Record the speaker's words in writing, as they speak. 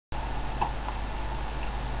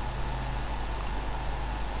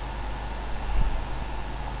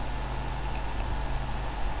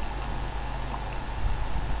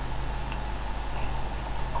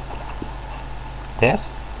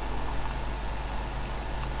test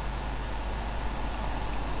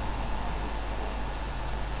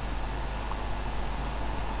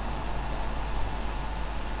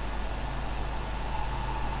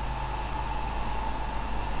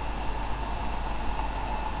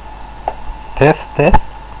test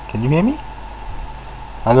can you hear me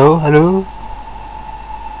hello hello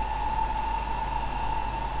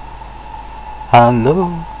hello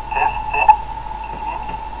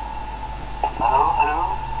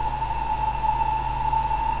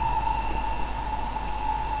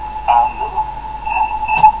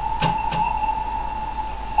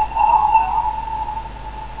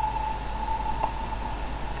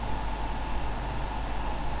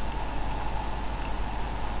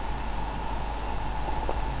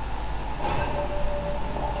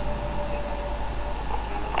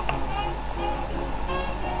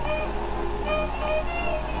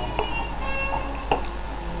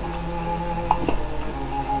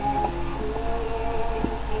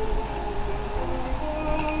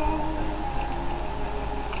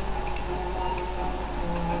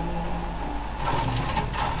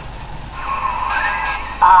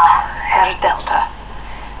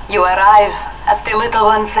You arrive as the little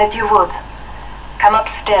one said you would. Come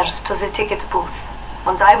upstairs to the ticket booth,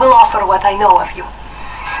 and I will offer what I know of you.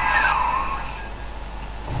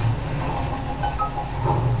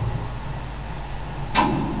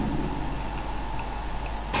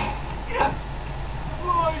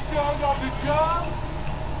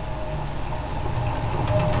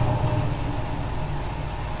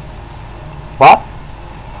 What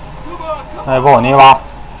ไอ้พวกนี้วะ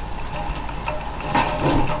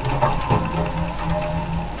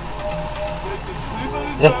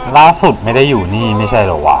เอ๊ะล่าสุดไม่ได้อยู่นี่ไม่ใช่เห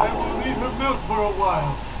รอวะ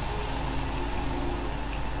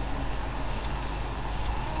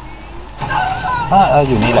อ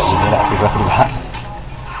ยู่นี่แหละคือก็คือว่า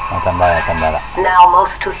จำได้ละ Now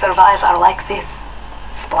most who survive are like this.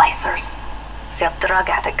 Splicers. They're drug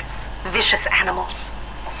addicts. Vicious animals.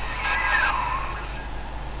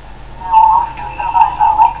 Now most who survive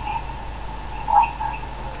are like this. Splicers.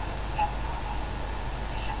 Vicious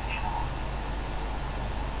animals.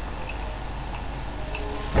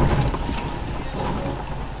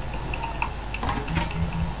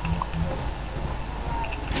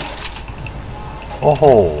 โอ้โห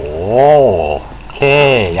เค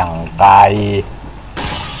อย่างไกล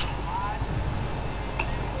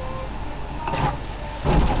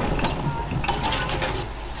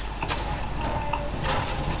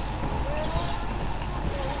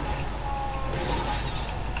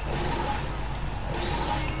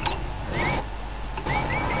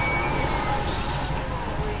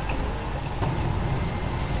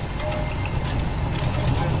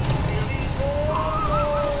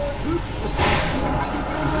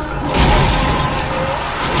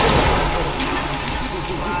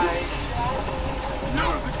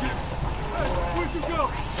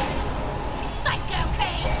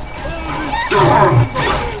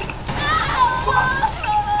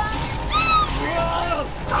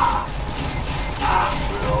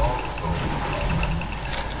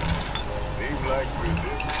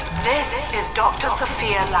Dr.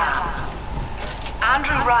 Sophia Lamb.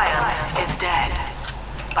 Andrew Ryan is dead,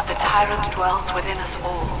 but the tyrant dwells within us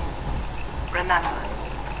all. Remember,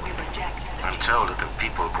 we reject. I'm told that the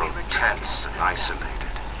people grow tense and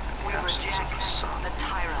isolated in the absence of the sun. The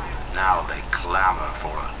tyrant. Now they clamor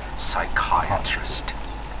for a psychiatrist.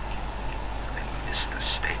 They miss the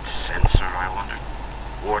state censor, I wonder.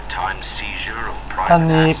 Wartime seizure of อัน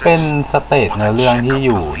private นี้เป็น assets. สเตจในเรื่องที่อ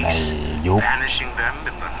ยู่ในยุค Banishing them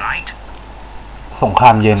in the night. สงคร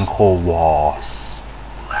ามเย็นโควอร์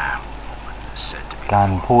Lamb woman is said to be การ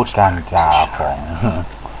พูดการจาของ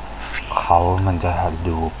เขามันจะ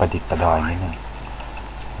ดูประดิษฐ์ประดอยนิดนึง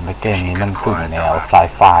และเกมนี้มันกึ่งแนวไซ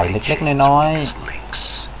ไฟเล็กๆน้อย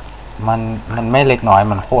ๆมันไม่เล็กน้อย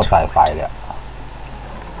มันโคตรไซไฟเลย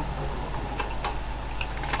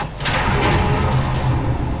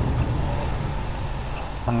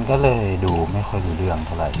มันก็เลยดูไม่ค่อยรู้เรื่องเ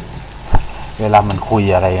ท่าไหร่เวลามันคุย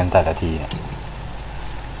อะไรกันแต่ละทีเนี่ย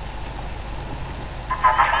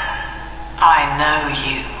I know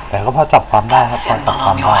you. แต่ก็พอจับความได้ครับพอจับคว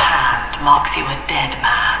ามได้ marks you a dead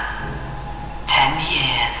man. 10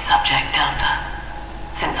 years, Subject Delta.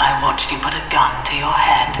 Since I watched you put a gun to your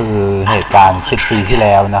head. คือเหตุการณ์10 ปีที่แ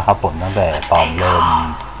ล้วนะครับผมตั้งแต่ตอนเริ่ม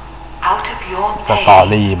สตอ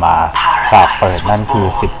รี่มาฉากเปิดนั่นคือ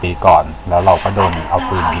10 ปีก่อนแล้วเราก็โดนเอา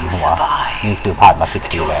ปืนยิงหัวนี่คือผ่านมา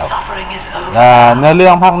10 ปีแล้วเนื้อเรื่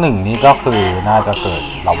องภาค 1นี้ก็คือน่าจะเกิด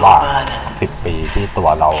ระหว่าง10 ปีที่ตัว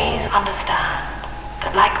เรา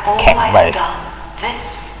แข็งไป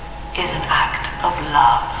is an act of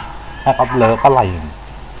love. act of love อะไร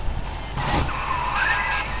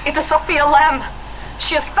It is Sophia Lamb.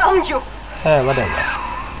 She has found you. ว่าเดี๋ยว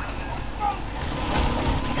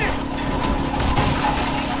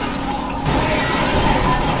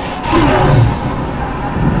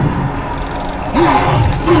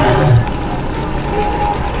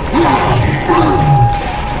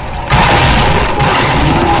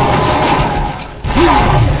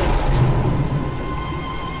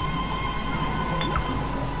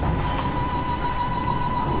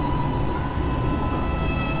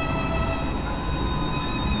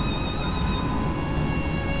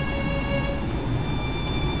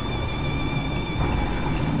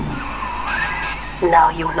Now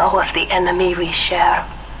you know of the enemy we share,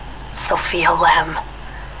 Sophia Lamb.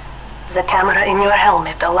 The camera in your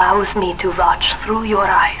helmet allows me to watch through your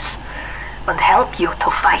eyes and help you to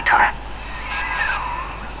fight her.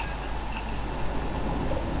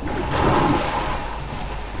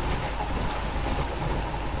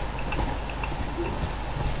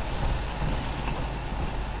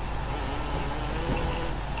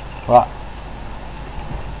 What?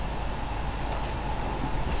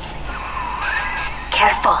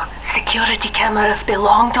 Careful, security cameras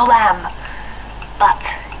belong to Lamb. But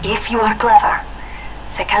if you are clever,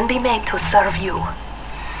 they can be made to serve you.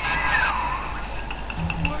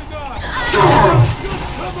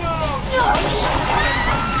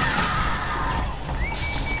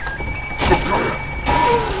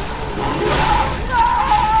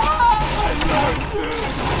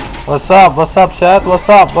 What's up? What's up, chat? What's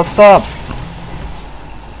up? What's up?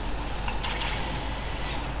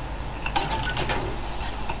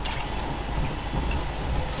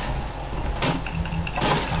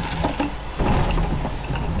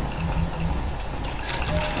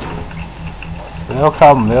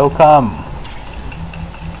 Welcome, welcome.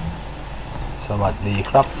 สวัสดี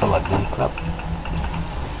ครับ สวัสดีครับ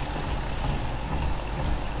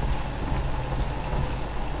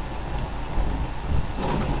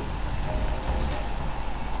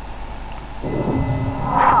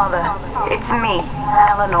Father, it's me,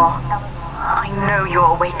 Eleanor. I know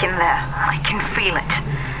you're awake in there. I can feel it.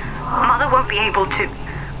 Mother won't be able to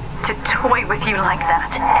toy with you like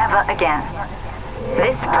that ever again.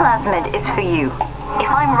 This plasmid is for you. If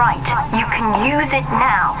I'm right, you can use it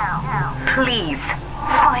now. Please,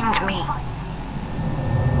 find me.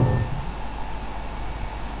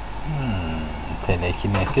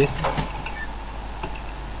 Telekinesis.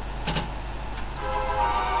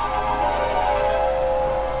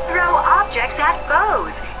 Throw objects at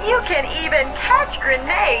foes. You can even catch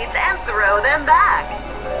grenades and throw them back.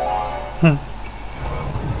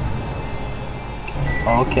 โ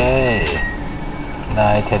อเค ได้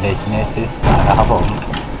Telekinesis มาแล้วครับผม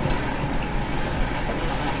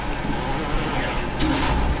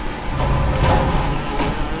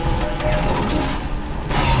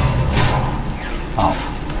อ้าว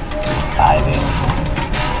ตายเลย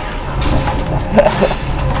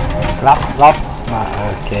รับมาโ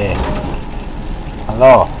อเคฮัลโหล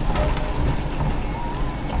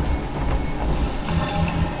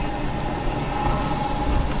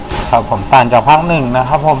ครับผมต่างจากภาคหนึ่งนะค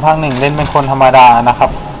รับผมภาคหนึ่งเล่นเป็นคนธรรมดานะครับ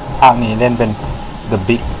ภาคนี้เล่นเป็น The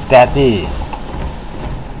Big Daddy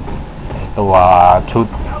ตัวชุด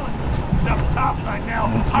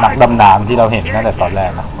นักดำน้ำที่เราเห็นตั้งแต่ตอนแร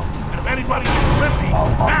กนะ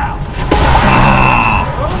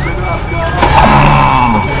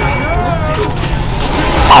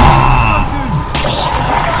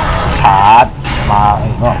ชาร์จมา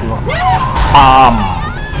อีกรอบ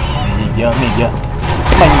มีเยอะไม่เยอะ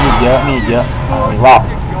อีกรอบ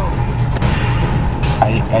ใคร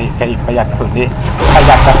ประหยัดกระสุน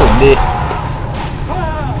ดิ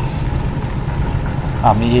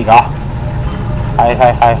มีอีกเหรอใค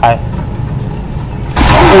ร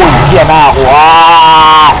อุ้ยเหี้ยหน้าหัว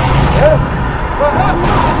เ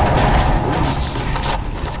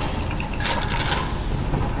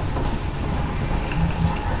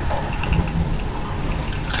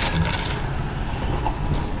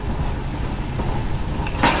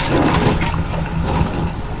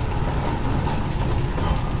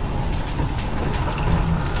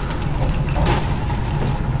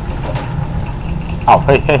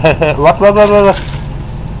ฮ้ยวัด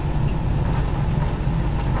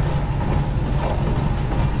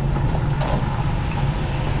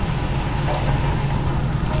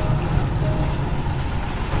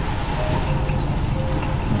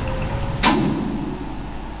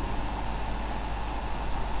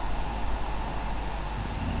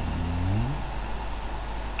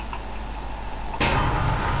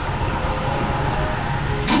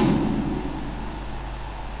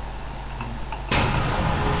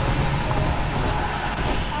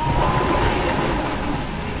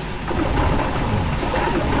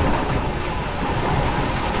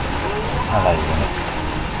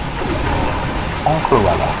กลัว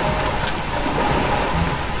เหรอ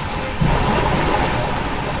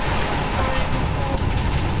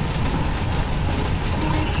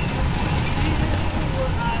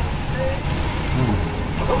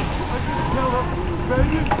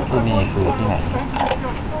ที่นี่คือที่ไหน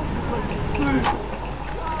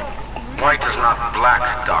White is not black,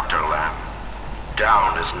 Dr. Lamb. Down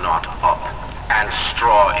is not up, and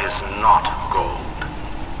straw is not gold.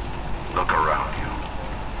 Look around you.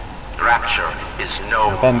 Rapture is no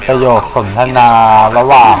เป็นประโยคสนทนาระ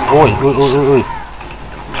หว่าง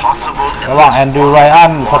ระหว่างแอนดรูว์ไรอั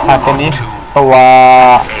นสถานเป็นนี้ตัว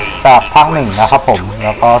จากภาคหนึ่งนะครับผมแ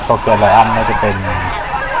ล้วก็โซเฟียไรอันน่าจะเป็น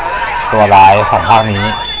ตัวร้ายของภาคนี้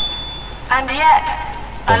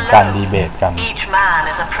เป็นการดีเบตกัน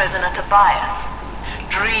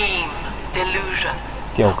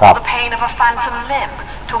เกี่ยวกับ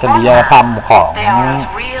จริยธรรมของ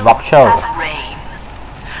Rapture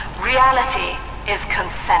Reality is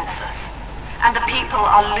consensus, and the people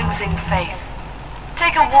are losing faith.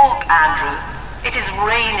 Take a walk, Andrew. It is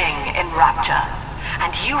raining in Rapture,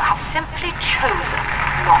 and you have simply chosen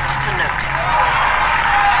not to notice.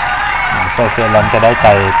 โซเฟียลันจะได้ใจ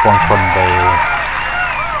ปวงชนไป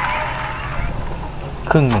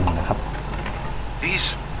ครึ่งหนึ่งนะครับ These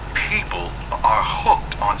people are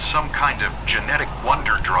hooked on some kind of genetic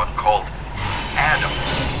wonder drug called Adam.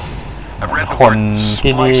 คน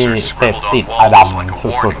ที่นี่เสพติดอดัม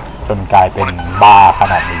สุดๆจนกลายเป็นบ้าข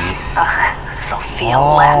นาดนี้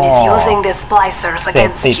เส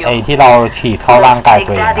พติดไอ้ที่เราฉีดเข้าร่างกาย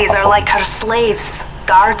ตัวเอง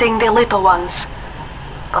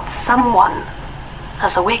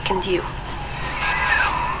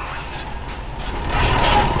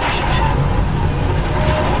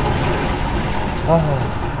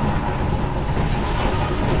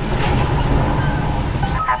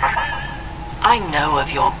I know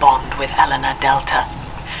of your bond with Eleanor Delta.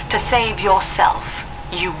 To save yourself,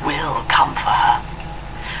 you will come for her.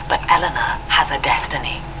 But Eleanor has a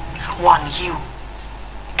destiny, one you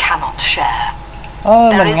cannot share.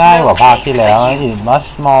 มันง่ายกว่าภาคที่แล้ว It's much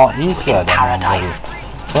more easier than the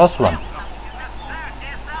first one.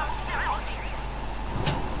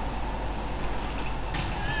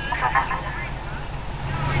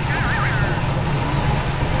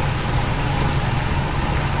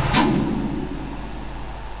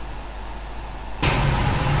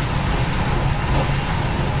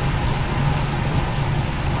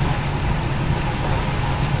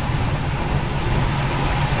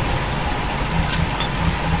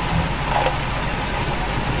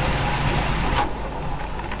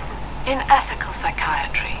 In ethical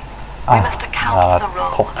psychiatry, we must account for the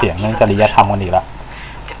role ถกเถียงเรื่องจริยธรรมกันอีกแล้ว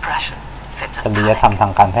depression, fits of จริยธรรมทา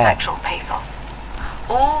งการแพทย์ sexual pathos,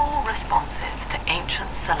 all responses to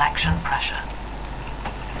ancient selection pressure.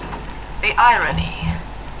 The irony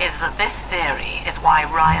is that this theory is why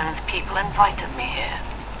Ryan's people invited me here.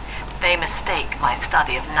 They mistake my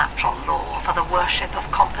study of natural law for the worship of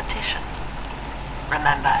competition.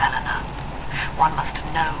 Remember, Eleanor, one must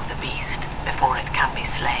know the beast before it can be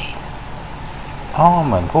slain. เ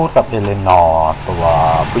หมือนพูดกับเอเลนอร์ตัว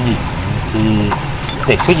ผู้หญิงที่เ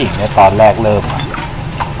ด็กผู้หญิงในตอนแรกเริ่ม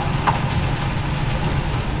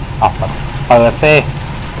เปิดซิ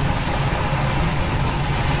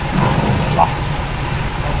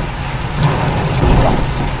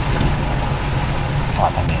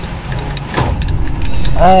ทางนี้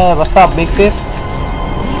what's up big sis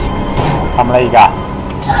ทำอะไรอีกอะ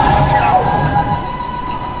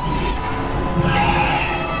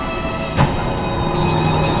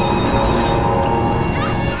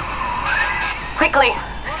Quickly,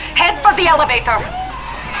 head for the elevator.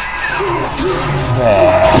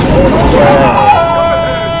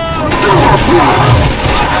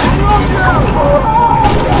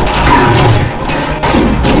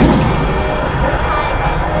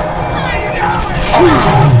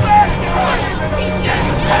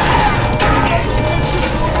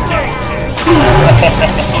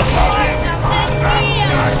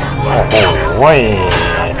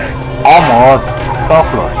 Almost so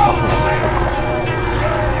close.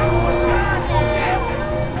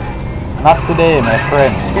 Not today, my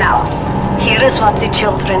friend. Now, here is what the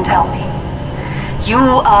children tell me. You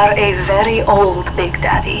are a very old Big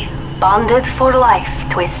Daddy, bonded for life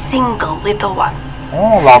to a single little one.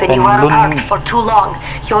 When you are apart for too long,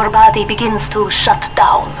 your body begins to shut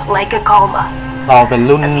down like a coma. As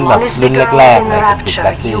long as the girl is in the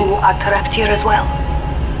Rapture, you are trapped here as well.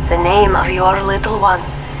 The name of your little one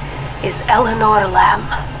is Eleanor Lamb,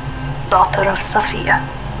 daughter of Sophia.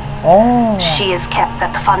 She is kept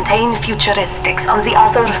at Fontaine Futuristics on the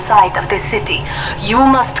other side of the city. You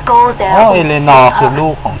must go there and เอเลนอ save ร์คือ her ลู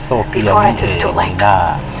กของโซเฟีย before นี่ it เอ is ง too นี่ late. นา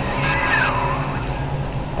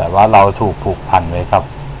แต่ว่าเราถูกผูกพันไว้กับ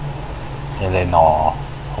เอเลนอร์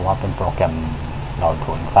เพราะว่าเป็นโปรแกรมเรา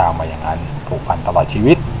ทุนสร้างมาอย่างนั้นผูกพันตลอดชี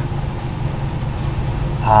วิต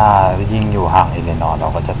ถ้ายิ่งอยู่ห่างเอเลนอร์เรา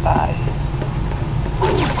ก็จะตาย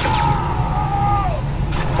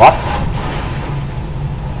What?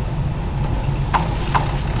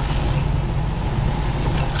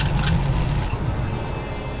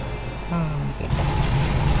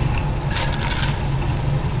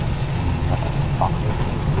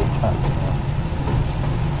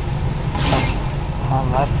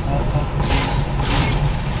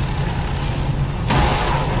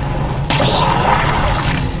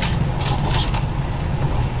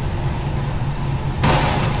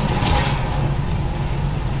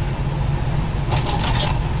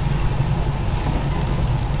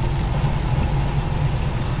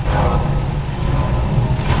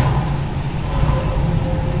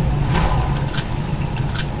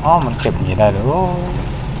 มันเก็บอย่างนี้ได้เลย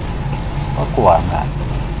ก็กลัวนะ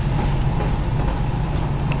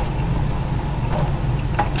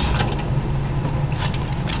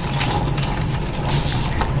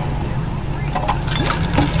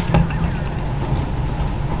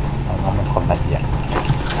เราเป็นคนละเอียด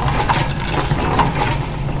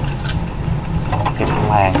เก็บ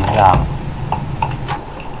แรงอย่าง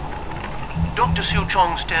Dr. Siu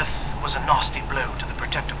Chong's death was a nasty blow to the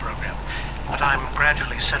protector program. But I'm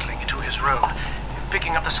gradually settling into his role,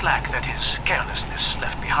 picking up the slack that his carelessness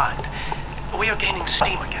left behind. We are gaining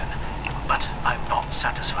steam again, but I'm not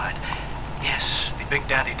satisfied. Yes, the Big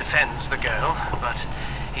Daddy defends the girl, but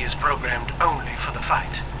he is programmed only for the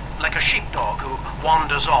fight, like a sheepdog who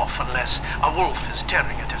wanders off unless a wolf is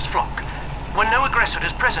tearing at his flock. When no aggressor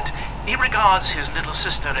is present, he regards his little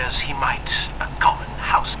sister as he might a common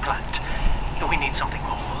houseplant. We need something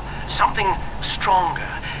more, something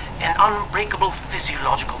stronger. An unbreakable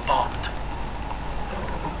physiological bond.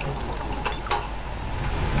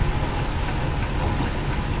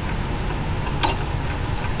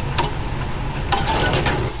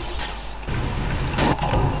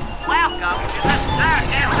 Welcome to the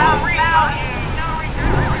circus of reality.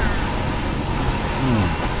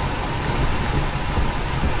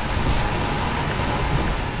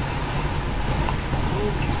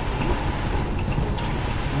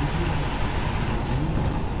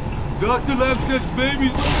 Dr. Lamb says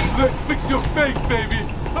babies, let's fix your face, baby.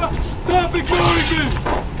 Stop ignoring me.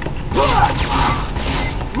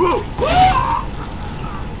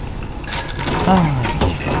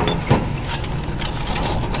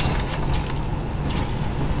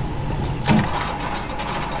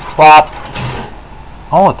 What?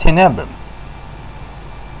 Oh, Tenebrum.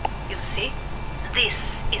 You see,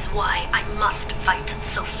 this is why I must fight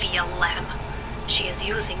Sophia Lamb. She is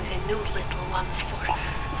using the new little ones for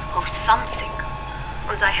something,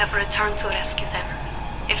 and I have returned to rescue them.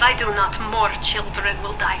 If I do not, more children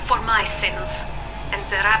will die for my sins, and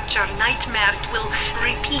the Rapture nightmare will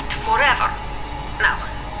repeat forever. Now,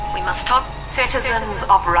 we must talk. Citizens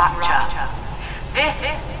of Rapture, this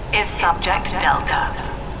is Subject Delta.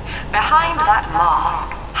 Behind that mask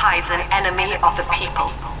hides an enemy of the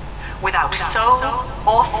people, without soul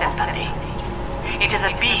or sympathy. It is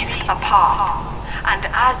a beast apart, and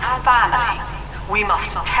as family, we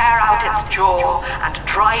must tear out its jaw and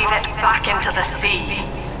drive it back into the sea.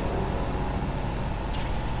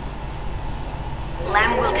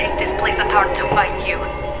 Lamb will take this place apart to fight you.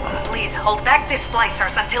 Please hold back the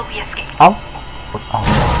splicers until we escape. เอ้า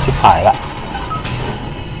ชิบหายละ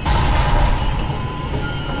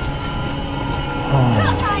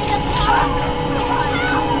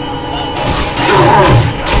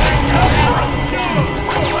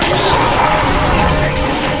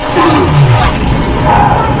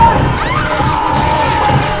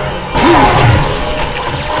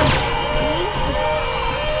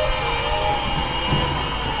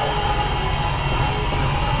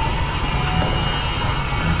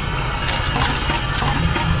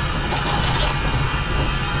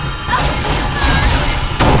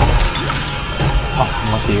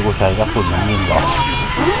เมื่อกี้กูใช้กระสุนน้ำมินหรอ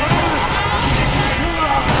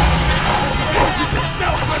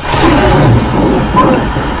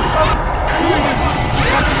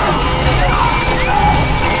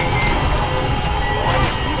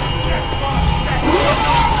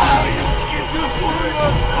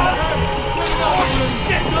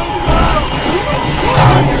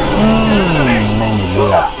ไม่มีเลื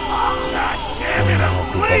อด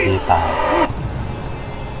ปีกดีตาย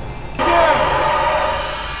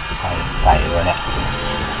ไก่วะเนี่ย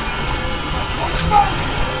Oh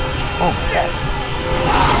my god.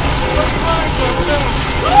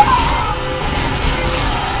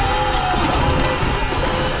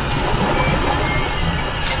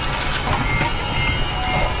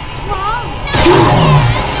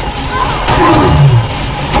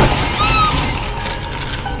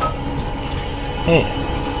 Hey.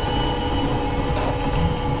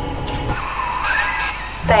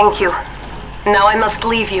 Thank you. Now I must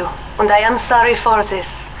leave you, and I am sorry for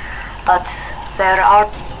this, but there are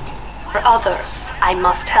others I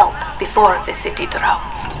must help before the city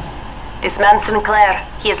drowns. This man Sinclair,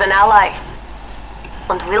 he is an ally,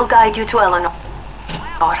 and will guide you to Eleanor.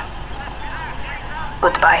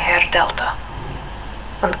 Goodbye, Herr Delta,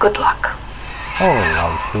 and good luck. Oh, เรา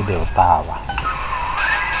ชื่อเดลต้าว่ะ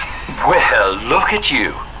Well, look at you.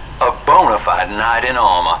 A bona fide knight in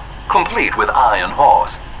armor, complete with iron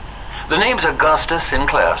horse. The name's Augustus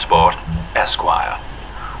Sinclair, Sport, Esquire.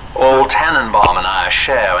 Old Tannenbaum and I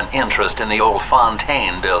share an interest in the old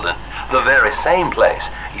Fontaine building, the very same place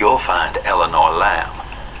you'll find Eleanor Lamb.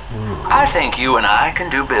 I think you and I can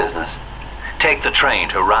do business. Take the train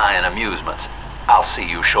to Ryan Amusements. I'll see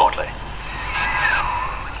you shortly.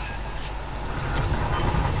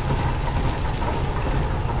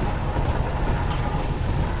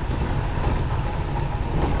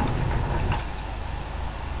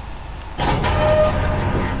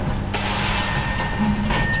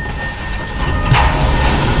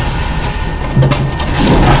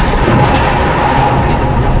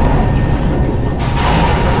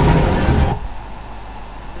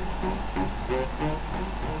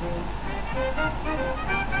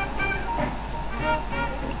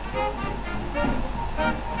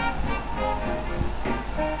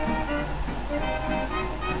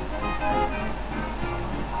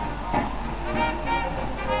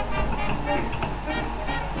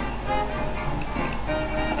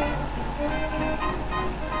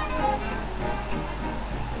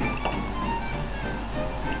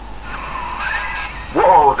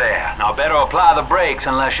 Whoa there. Now better apply the brakes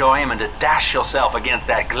unless you're aiming to dash yourself against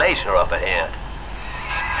that glacier up ahead.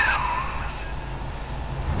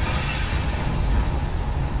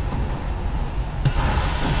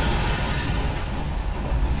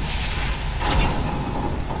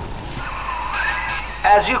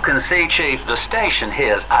 As you can see, Chief, the station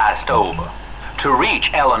here's iced over. To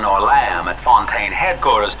reach Eleanor Lamb at Fontaine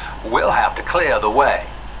headquarters, we'll have to clear the way.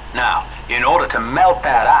 Now, in order to melt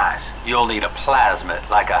that ice, you'll need a plasmid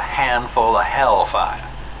like a handful of hellfire.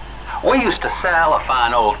 We used to sell a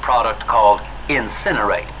fine old product called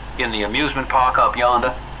Incinerate in the amusement park up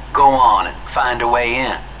yonder. Go on and find a way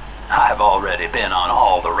in. I've already been on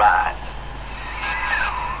all the rides.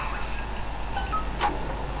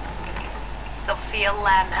 Sophia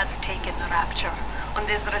Lamb has taken the Rapture and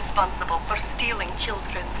is responsible for stealing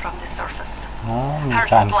children from the surface. มี Her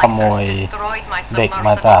การขโมย splicers destroyed my เด็กม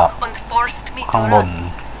าจาก submersible and forced me to ข้างบน run.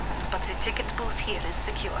 But the ticket booth here is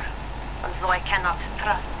secure. And though I cannot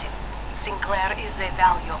trust him, Sinclair is a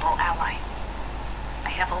valuable ally.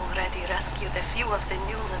 I have already rescued a few of the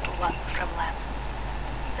new little ones from Lamb.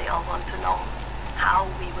 They all want to know how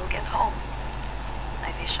we will get home. I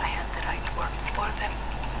wish I had the right words for them.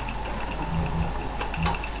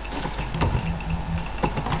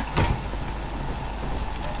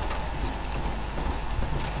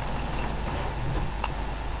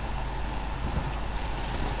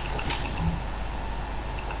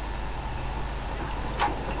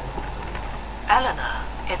 Eleanor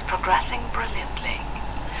is progressing brilliantly.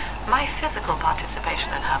 My physical participation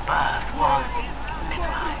in her birth was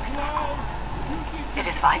minimized, of course. It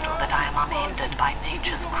is vital that I am unhindered by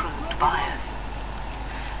nature's crude bias.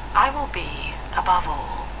 I will be, above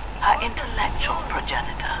all, her intellectual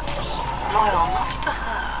progenitor, loyal not to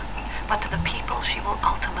her, but to the people she will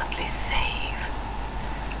ultimately save.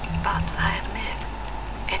 But I admit,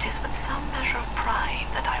 it is with some measure of pride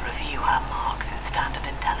that I review her marks in standard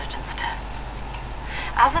intelligence tests.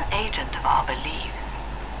 As an agent of our beliefs,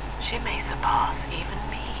 she may surpass even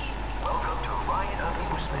me. Welcome to Ryan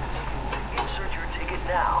Amusements. Insert your ticket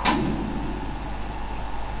now.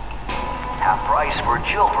 Half price for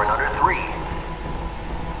children under 3.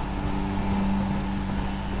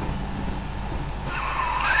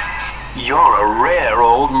 You're a rare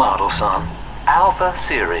old model, son. Alpha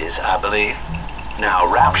series, I believe. Now,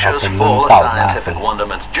 Rapture's full of scientific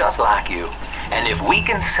wonderments just like you. And if we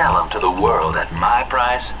can sell them to the world at my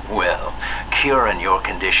price, well, curing your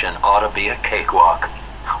condition ought to be a cakewalk.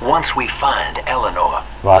 Once we find Eleanor,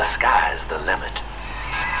 the sky's the limit.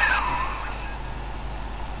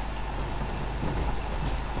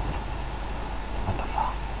 What the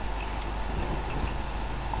fuck?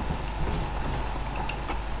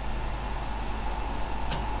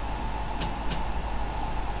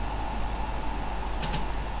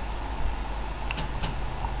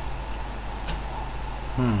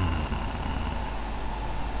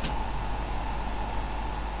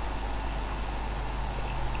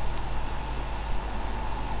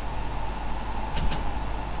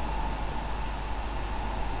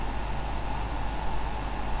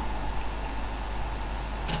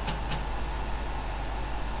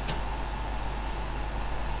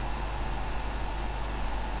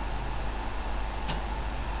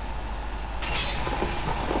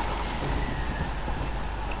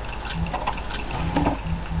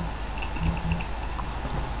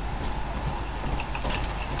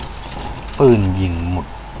 ปืนยิงหมุด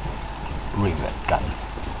รีเวทกัน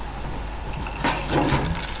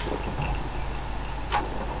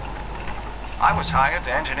I was hired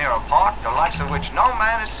to engineer a park the likes of which no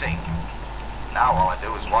man has seen. Now all I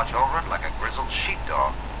do is watch over it like a grizzled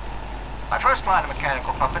sheepdog. My first line of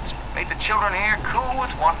mechanical puppets made the children here coo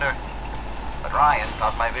with wonder. But Ryan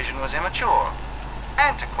thought my vision was immature.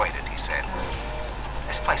 Antiquated, he said.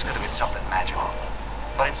 This place could have been something magical.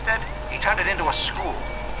 But instead, he turned it into a school.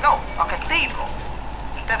 No, a cathedral.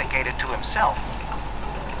 Dedicated to himself.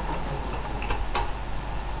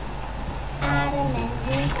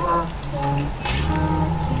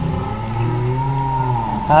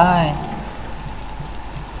 Hi.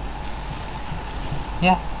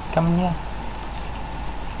 Yeah, come here.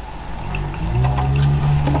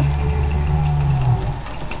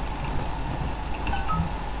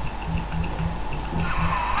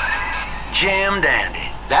 Jam dandy.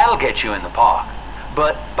 That'll get you in the park.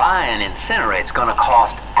 But buying Incinerate's gonna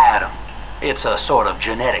cost Adam. It's a sort of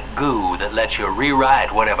genetic goo that lets you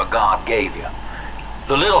rewrite whatever God gave you.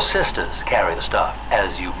 The little sisters carry the stuff,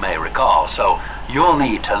 as you may recall, so you'll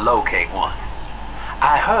need to locate one.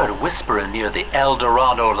 I heard whispering near the El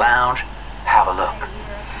Dorado Lounge. Have a look.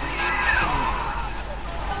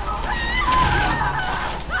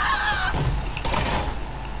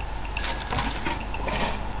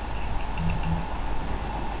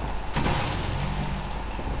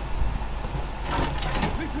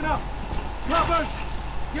 Listen up! Cover!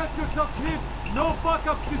 Get yourself hit! No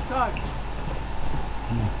backups this time!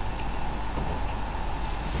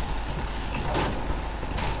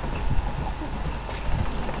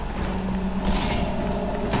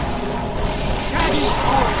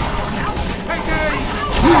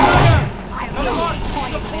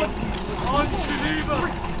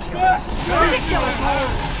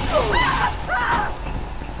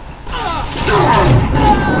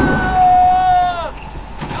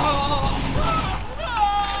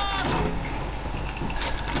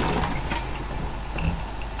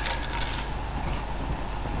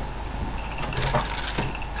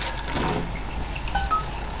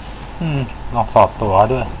ลองสอบตัว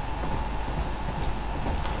ด้วย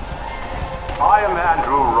I am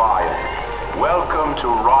Andrew Ryan. Welcome to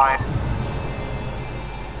Ryan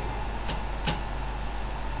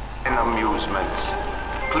Amusements.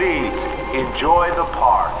 Please enjoy the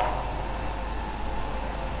park.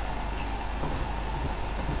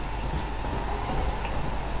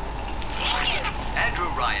 Andrew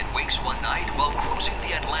Ryan wakes one night while cruising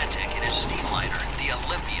the Atlantic in his steamliner, the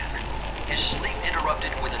Olympian. His sleep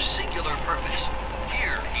interrupted with a singular purpose.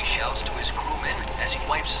 Here, he shouts to his crewmen as he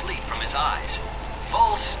wipes sleep from his eyes.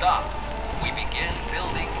 Full stop. We begin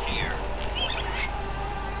building here.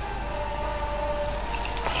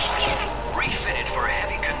 Refitted for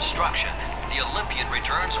heavy construction, the Olympian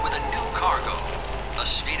returns with a new cargo. A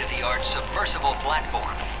state-of-the-art submersible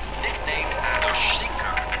platform, nicknamed the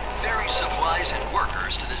Sinker, ferries supplies and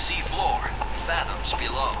workers to the sea floor, fathoms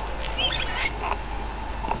below.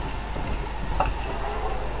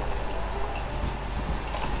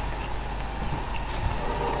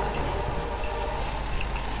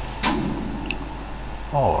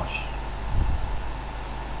 Oh.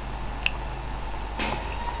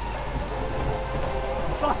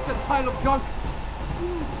 Busted pile of junk!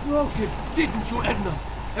 You broke it, didn't you, Edna?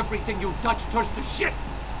 Everything you touch turns to shit!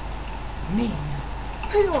 Mean?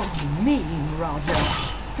 You're mean, Roger.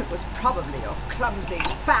 It was probably your clumsy,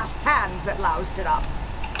 fat hands that loused it up.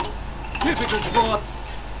 Typical broad!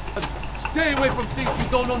 Stay away from things you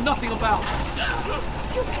don't know nothing about!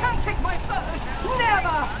 You can't take my furs!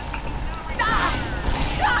 Never!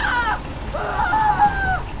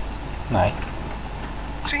 Night.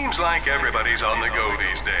 Seems like everybody's on the go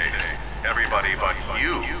these days. Everybody but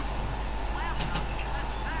you.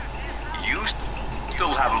 You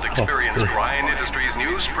still haven't experienced Ryan Industries'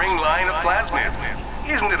 new spring line of plasmids.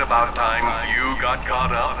 Isn't it about time you got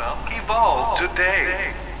caught up? Evolved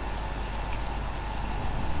today.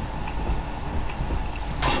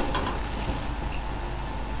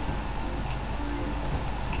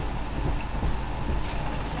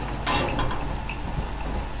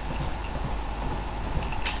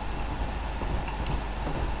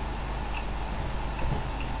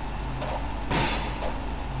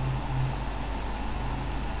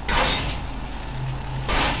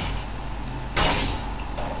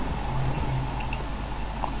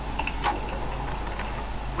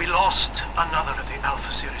 We lost another of the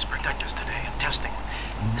Alpha Series protectors today in testing.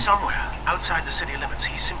 Somewhere outside the city limits,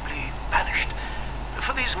 he simply vanished.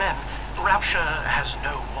 For these men, Rapture has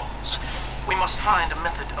no walls. We must find a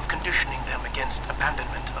method of conditioning them against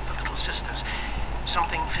abandonment of the Little Sisters.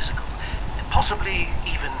 Something physical, possibly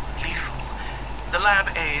even lethal. The lab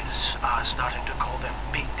aides are starting to call them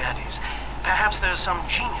big daddies. Perhaps there's some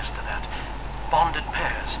genius to that. Bonded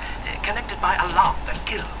pairs, connected by a lock that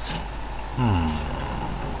kills.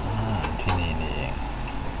 ที่นี่นี่เอง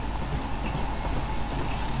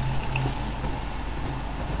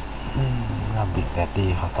แล้วบิ๊กแดดดี้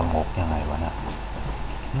เขาสโมกยังไงวะเนี่ย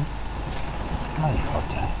ไม่เข้า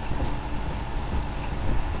ใจ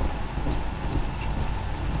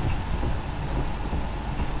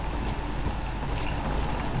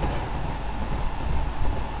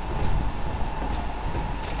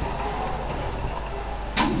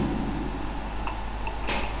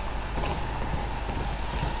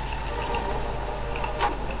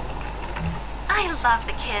I love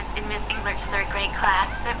the kids in Miss Englert's third grade class,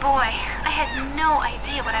 but boy, I had no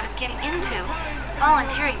idea what I was getting into.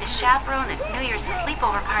 Volunteering to chaperone this New Year's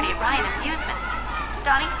sleepover party at Ryan Amusement.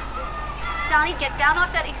 Donnie, get down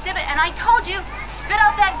off that exhibit, and I told you, spit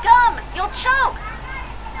out that gum! You'll choke!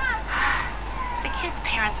 The kids'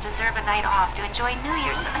 parents deserve a night off to enjoy New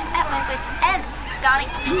Year's, but I'm at my wit's end. Donnie,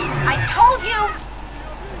 I told you!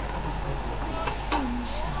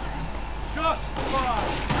 Just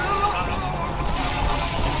fine.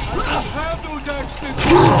 Have those accidents.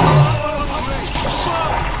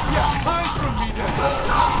 Yeah, hide from me then.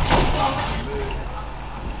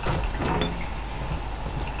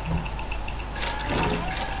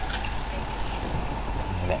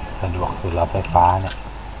 นี่แหละสะดวกสุดแล้วไฟฟ้าเนี่ย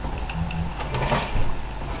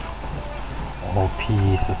โอพี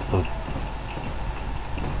สุดๆ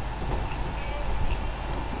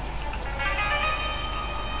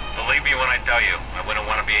Believe me when I tell you, I wouldn't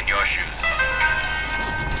want to be in your shoes.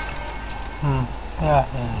 Yeah,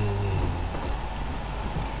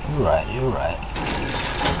 you're right.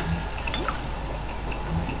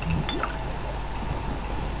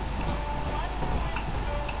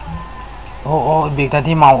 โอ้บิ๊กแดด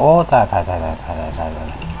ดี้เมาโอ้ตาย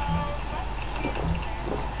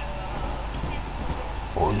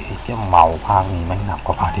โอ้ยเจ้าเมาภาคนี้มันหนักก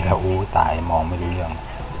ว่าภาคที่แล้วโอ้ตายมองไม่รู้เรื่อง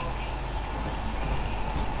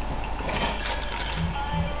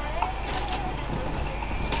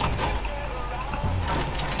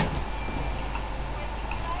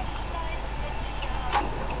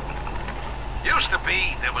Used to be,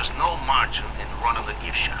 there was no margin in running the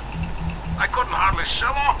gift shop. I couldn't hardly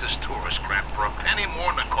sell off this tourist crap for a penny more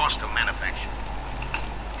than the cost of manufacture.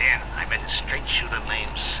 Then I met a straight shooter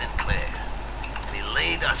named Sinclair, and he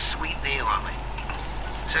laid a sweet deal on me.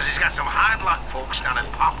 Says he's got some hard luck folks down at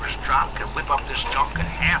Popper's Drop can whip up this junk at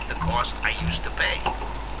half the cost I used to pay.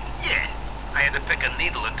 Yeah, I had to pick a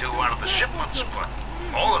needle or two out of the shipments, but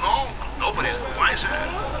all in all, nobody's the wiser, and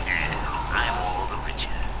I'm all the richer.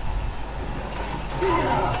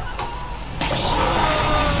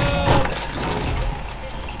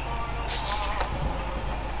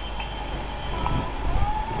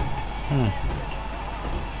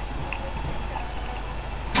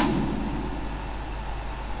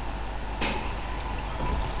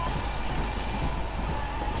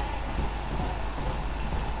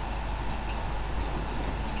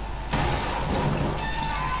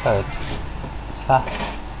เปิดซะ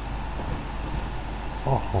โ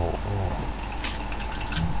อ้โห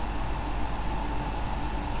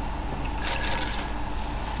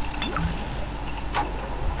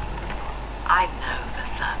I know the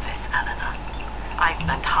service, Eleanor. I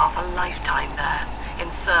spent half a lifetime there, in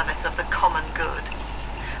service of the common good.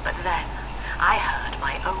 But then, I heard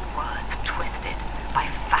my own words twisted by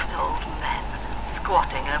fat old men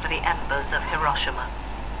squatting over the embers of Hiroshima.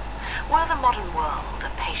 Were the modern world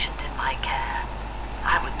a patient in my care,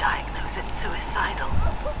 I would diagnose it suicidal.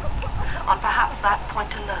 On perhaps that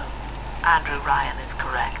point alone, Andrew Ryan is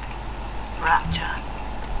correct. Rapture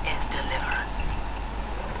is deliverance.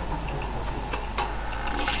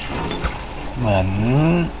 เหมือน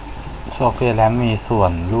โซเฟียแลมมีส่ว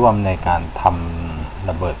นร่วมในการทำ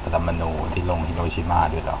ระเบิดปรมาณูที่ลงฮิโรชิมา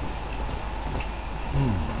ด้วยหรอ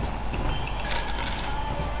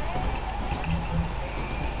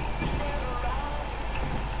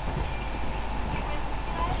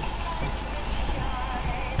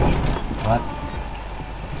What?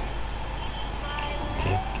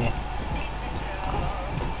 Okay.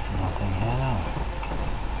 Nothing here.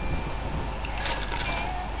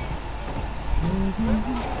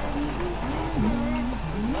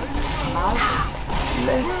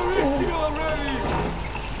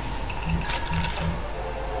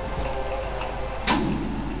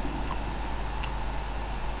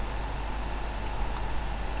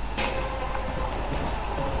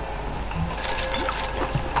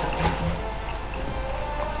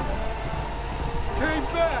 Came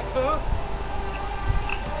back, huh?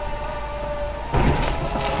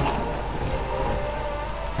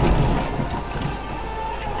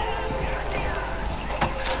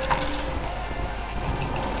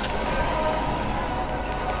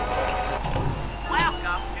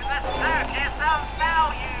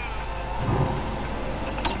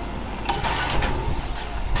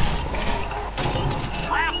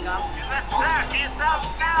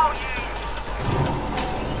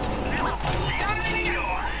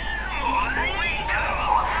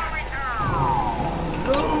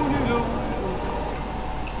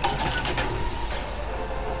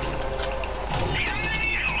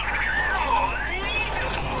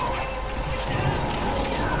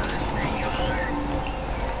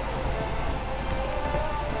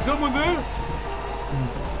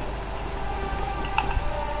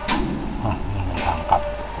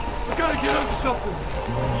 something.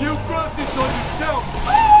 You brought this on yourself.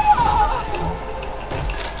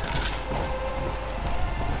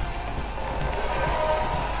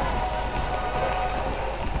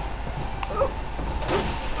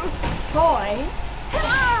 Boy.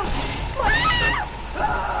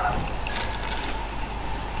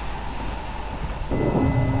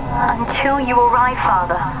 Until you arrive,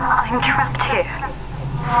 Father, I'm trapped here.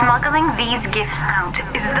 Smuggling these gifts out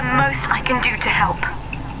is the most I can do to help.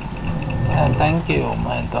 And thank you,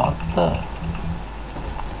 my daughter.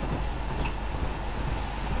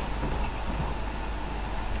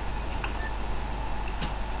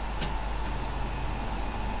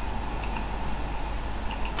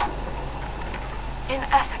 In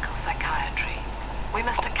ethical psychiatry, we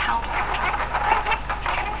must account for...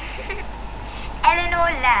 Eleanor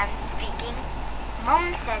Lamb speaking.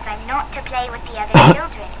 Mum says I'm not to play with the other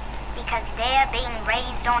children because they're being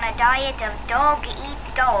raised on a diet of dog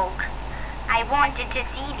eat dog. I wanted to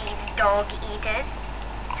see these dog eaters,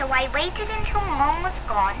 so I waited until Mum was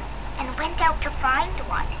gone and went out to find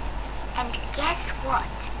one. And guess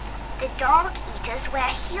what? The dog eaters wear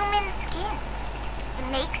human skins. It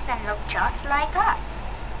makes them look just like us.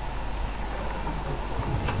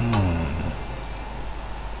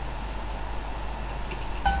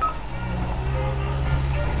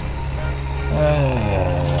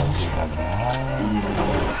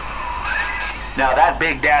 Now that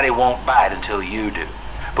Big Daddy won't bite until you do.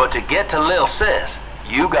 But to get to Lil Sis,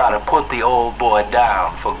 you gotta put the old boy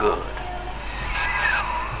down for good.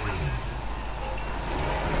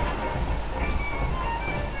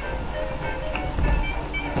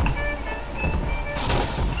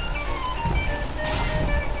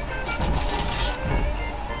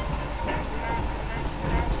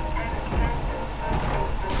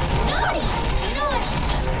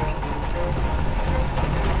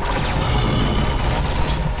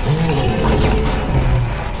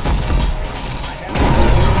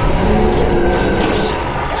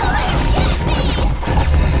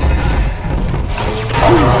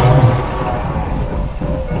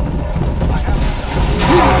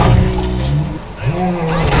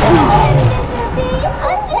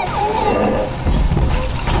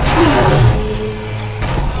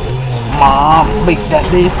 Big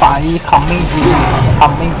Daddy fight coming in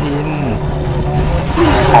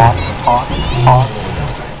hot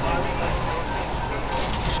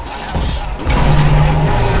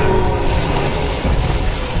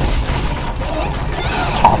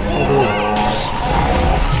ช็อตไปดิ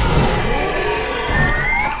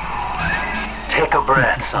Take a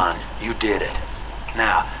breath, son. You did it.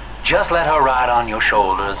 Now, just let her ride on your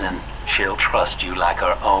shoulders and she'll trust you like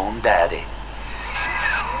her own daddy.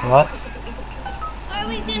 What? Are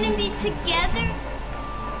we gonna be together?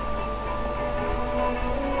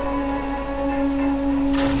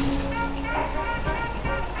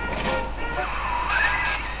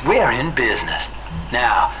 We're in business.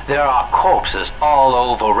 Now, there are corpses all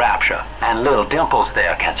over Rapture, and little Dimples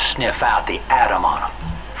there can sniff out the atom on them.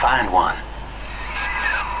 Find one.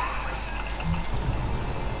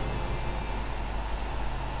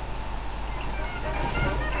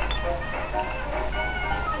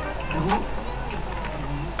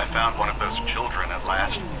 I found one of those children at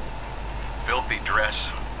last. Filthy dress,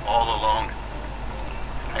 all alone.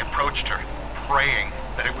 I approached her, praying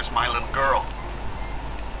that it was my little girl.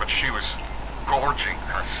 But she was gorging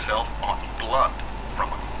herself on blood from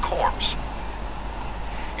a corpse.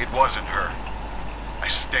 It wasn't her. I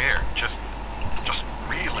stared, just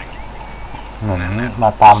reeling. เหมือนมา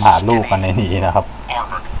ตามหาลูกกันในนี้นะครับ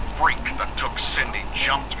Armored freak that took Cindy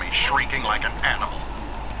jumped me, shrieking like an animal.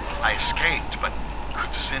 I escaped, but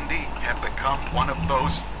could Cindy have become one of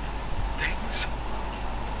those things?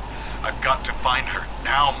 I've got to find her,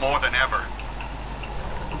 now more than ever.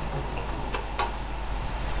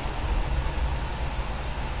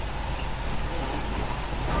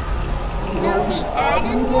 Still the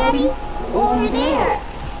Adam, Daddy? Over there.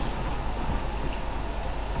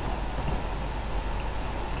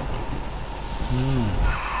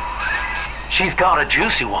 She's got a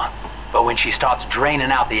juicy one, but when she starts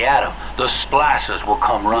draining out the atom, the splicers will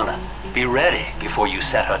come running. Be ready before you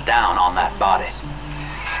set her down on that body.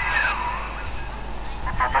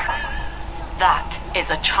 That is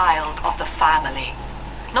a child of the family,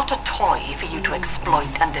 not a toy for you to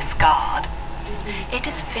exploit and discard. It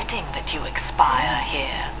is fitting that you expire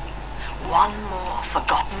here. One more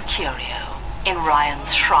forgotten curio in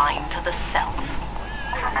Ryan's shrine to the self.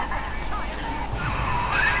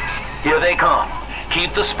 Here they come.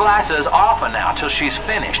 Keep the splicers off her now till she's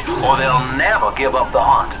finished, or they'll never give up the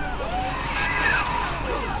hunt.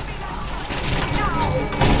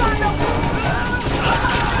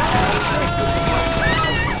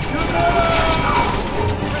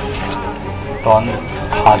 don't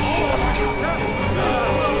touch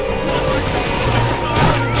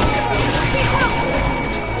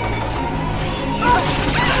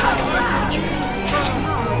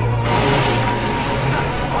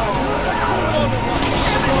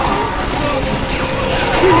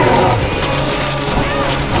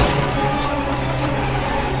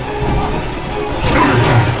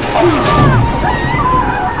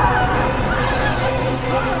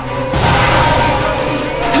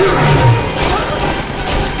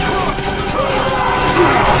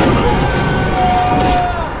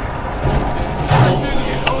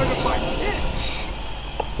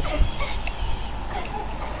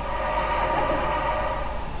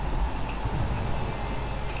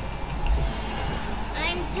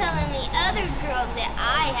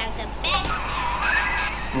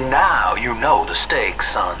Now you know the stakes,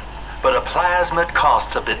 son. But a plasmid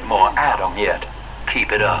costs a bit more atom yet.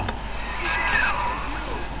 Keep it up.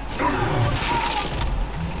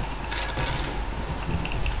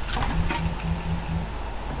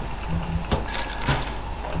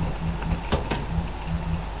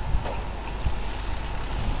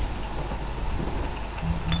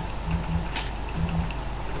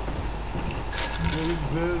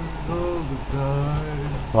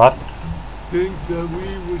 What? Think that we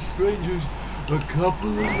were strangers a couple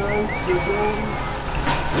of nights ago?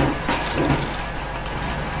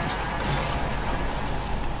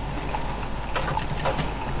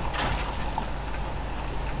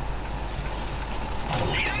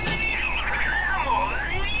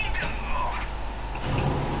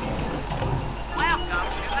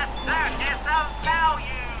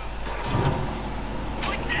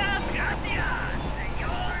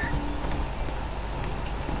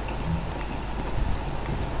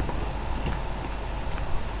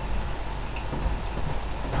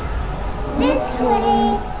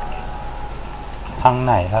ทางไ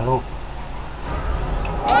หนล่ะลูก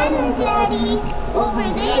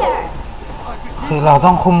คือเราต้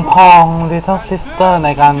องคุ้มครอง Little Sister ใน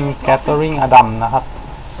การ Gathering อดัมนะครับ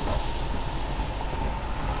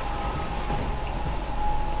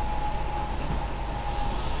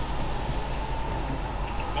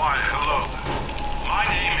Why, hello. My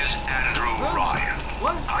name is Andrew Ryan.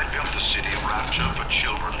 I built the city of Rapture for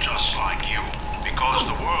children just like you, because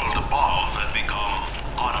the world above had become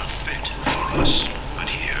unfit for us. But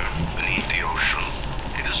here, beneath the ocean,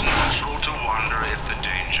 it is natural to wonder if the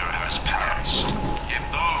danger has passed. If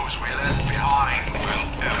those we left behind will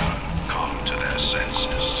ever come to their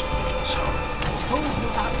senses. So... I told you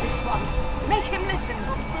about this one. Make him listen.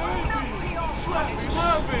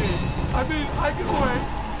 Murphy! I mean, I can wait.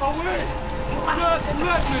 I'll wait. Just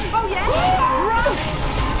let me. Oh, yes? Run!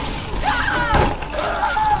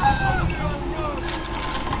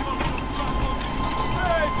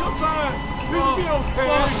 Hey, come back. It'll be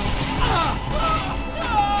okay.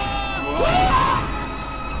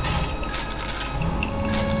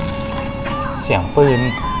 เสียงปืน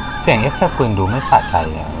เสียงเอฟเฟกต์ปืนดูไม่สะใจ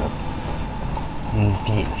อะแบบ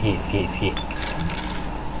ฟี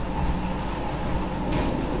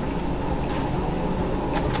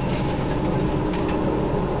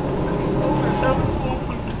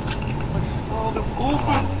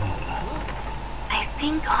I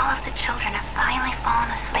think all of the children have finally fallen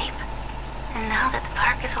asleep. And now that the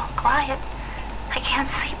park is all quiet, I can't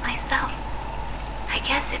sleep myself. I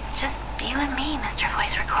guess it's just you and me, Mr.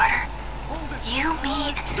 Voice Recorder. You, me,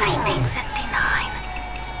 and 1959.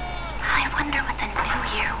 I wonder what the new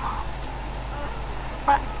year will...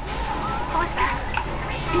 What was that?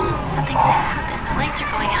 Something's happened. The lights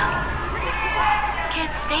are going out.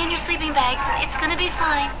 Kids, stay in your sleeping bags. It's gonna be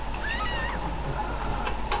fine.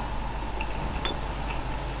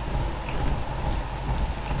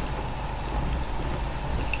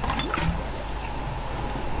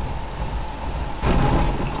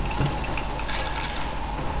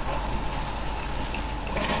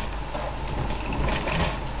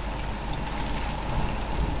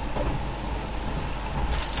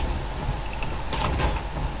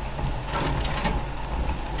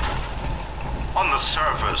 On the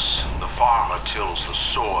surface, the farmer tills the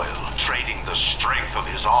soil, trading the strength of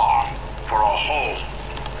his arm for a home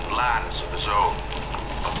and lands of his own.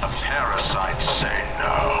 But the parasites say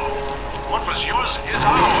no. What was yours is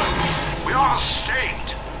ours. We are the state.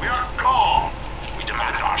 We are gone. We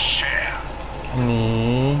demand our share. อัน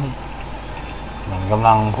นี้เหมือนกำ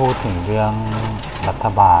ลังพูดถึงเรื่องรัฐ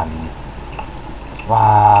บาลว่า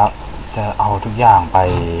จะเอาทุกอย่างไป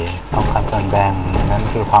ต้องการส่วนแบ่งนั่น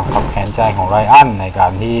คือความขับแค้นใจของไรอันในกา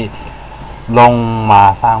รที่ลงมา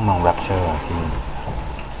สร้างเมืองแรปเชอร์ที่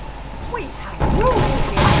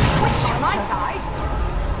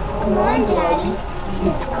Come on, Daddy.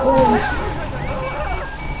 It's cool.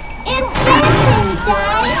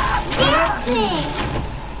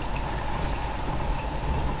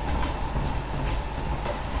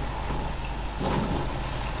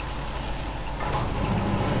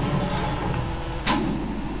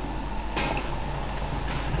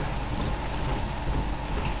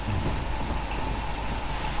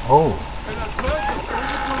 โอ้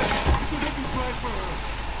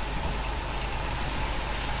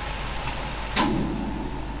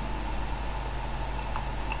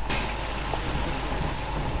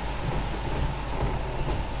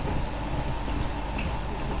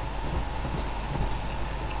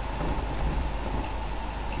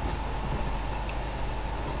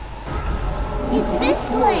It's this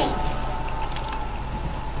way.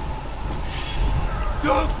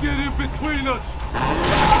 Don't get in between us.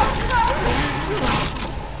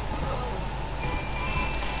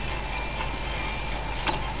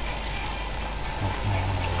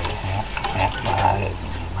 แอบมาเลย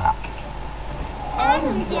ดีมาก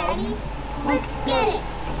Adam, Daddy, let's get it.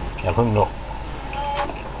 อย่าเพิ่งลุก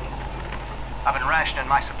I've been rationing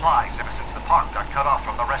my supplies ever since the park got cut off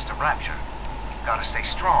from the rest of Rapture. Gotta stay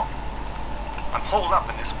strong. I'm holed up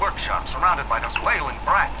in this workshop, surrounded by those wailing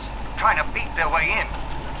brats, trying to beat their way in.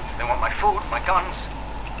 They want my food, my guns.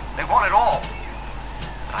 They want it all.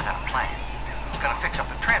 But I got a plan. I'm gonna fix up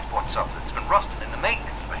the transport sub that's been rusted in the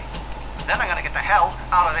maintenance bay. Then I'm gonna get the hell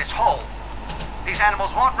out of this hole. These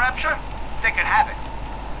animals want Rapture? They can have it.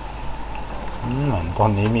 เหมือนตอ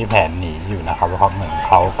นนี้มีแผนหนีอยู่นะครับเพราะเหมือนเ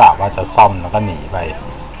ขากะว่าจะซ่อมแล้วก็หนีไป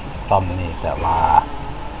ซ่อมนี่แต่ว่า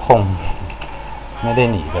คงไม่ได้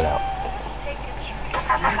หนีไปแล้ว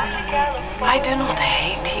I do not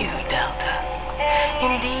hate you, Delta.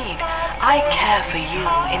 Indeed, I care for you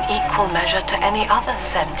in equal measure to any other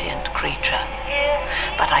sentient creature.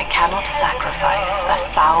 But I cannot sacrifice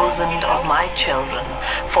 1,000 of my children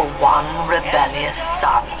for one rebellious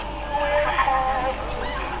son.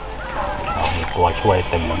 มีตัวช่วย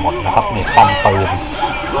เต็มไปหมดนะครับมีป้อมปืน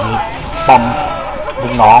มีป้อมลู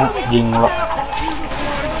กน้องยิง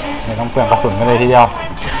ไม่ต้องเปลืองกระสุนกันเลยทีเดียว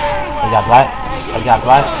ประหยัดไว้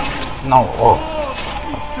เน่าโอ้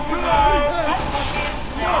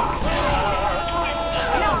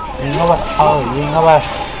ยิงเข้าไปยิงเข้าไป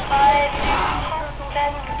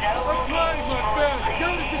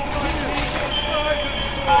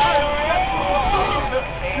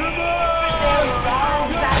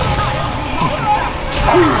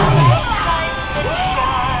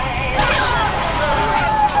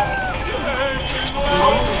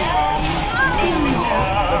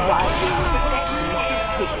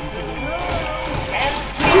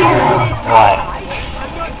Right.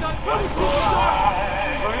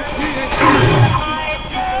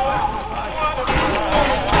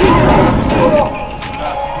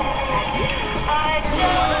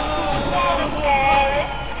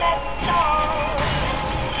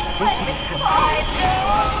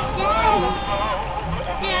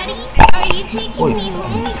 Daddy, are you taking me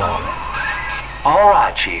home? All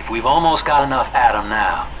right, Chief. We've almost got enough Adam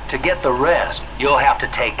now. To get the rest, you'll have to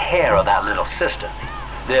take care of that little sister.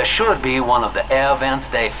 There should be one of the air vents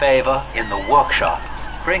they favor in the workshop.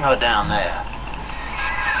 Bring her down there.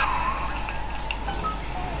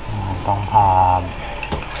 ต้องพา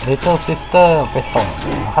Little Sister ไปส่ง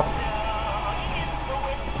นะครับ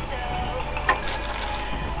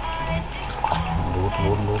รู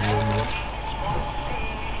ด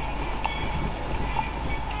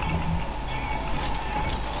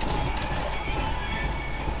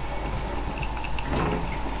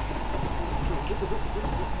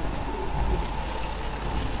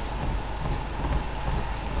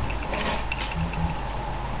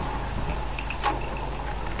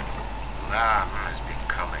Lamb has been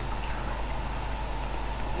coming.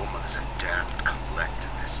 The woman is a damned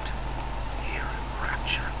collectivist. Here in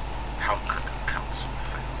Rapture, how could the council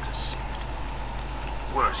fail to see it?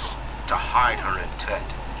 Worse, to hide her intent,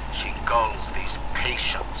 she gulls these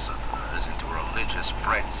patients of hers into a religious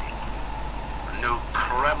frenzy. The new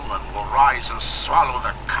Kremlin will rise and swallow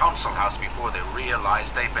the council house before they realize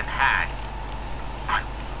they've been had. I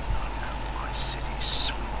will not have my city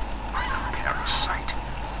swept by the parasite.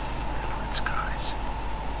 Guys,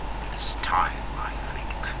 it's time, I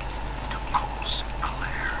think, to cause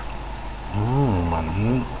Claire. เหมือน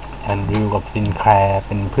แอนดริวกับซินแคลร์เ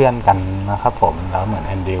ป็นเพื่อนกันนะครับผมแล้วเหมือนแ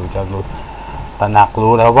อนดริวจะรู้ตระหนัก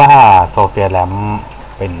รู้แล้วว่าโซเฟียแลม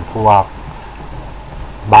เป็นพวก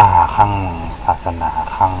บ้าข้างศาสนา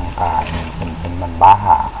ข้างการเป็นมันบ้า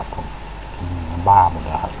ครับผมมันบ้าหมดเล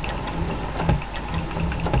ยครับ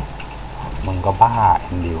มึงก็บ้าแอ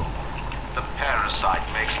นดริว The parasite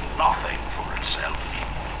makes nothing for itself.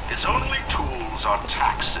 Its only tools are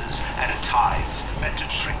taxes and tithes meant to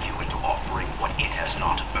trick you into offering what it has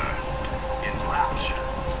not earned. In Rapture,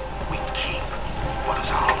 we keep what is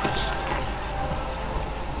ours.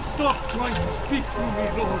 Stop trying to speak through me,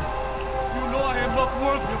 Lord. You know I am not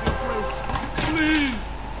worthy of your grace. Please!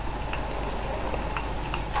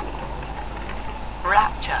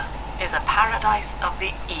 Rapture is a paradise of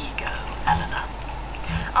the ego, Eleanor.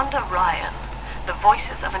 Under Ryan, the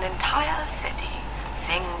voices of an entire city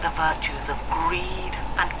sing the virtues of greed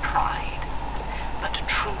and pride. But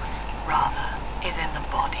truth, rather, is in the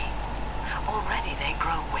body. Already they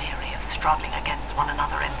grow weary of struggling against one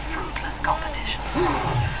another in fruitless competition.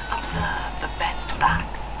 Observe the bent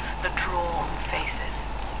backs, the drawn faces.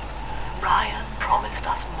 Ryan promised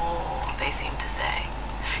us more, they seem to say.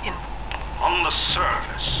 On the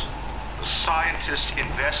surface, the scientist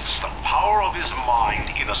invests the power of his mind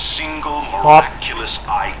in a single miraculous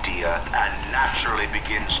idea and naturally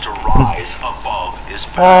begins to rise above his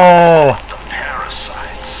bounds. But the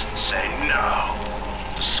parasites say no.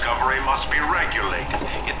 Discovery must be regulated,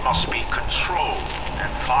 it must be controlled,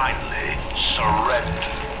 and finally, surrender.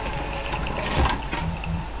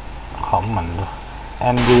 เขาเหมือนแอ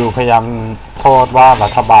นดริวพยายามโทษว่ารั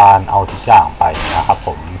ฐบาลเอาทุกอย่างไปนะครับผ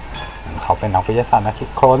มเขาเป็นนักวิทยาศาสตร์นักคิด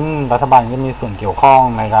ค้นรัฐบาลก็มีส่วนเกี่ยวข้อง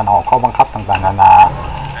ในการออกข้อบังคับต่างๆนานา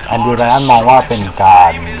แอนดริวไรอันมองว่าเป็นกา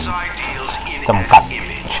รจำกัด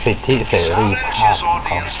สิทธิเสรีภาพของเ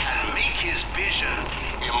ขา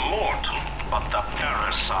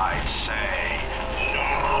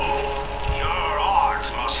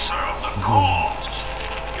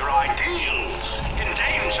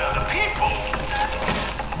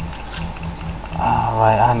ไร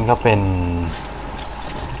อันก็เป็น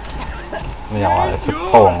อย่างว่าสุด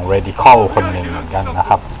โต่งเรดิคอลคนหนึ่งเหมือนกันนะ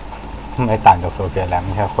ครับไม่ต่างจากโซเฟียแลม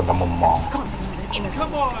แค่คนละมุมมอง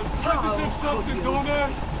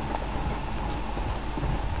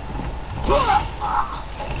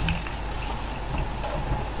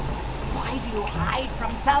Why do you hide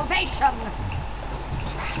from salvation?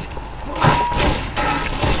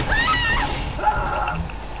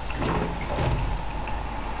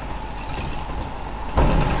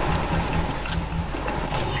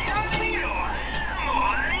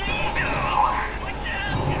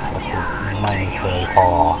ไม่เคยพอ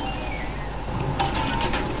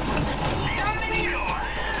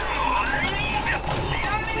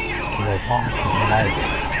เลยป้องไม่ได้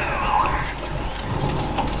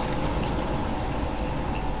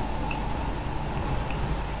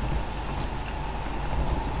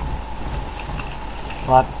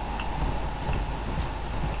วัด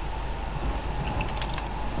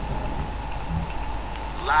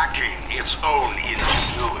Lacking its own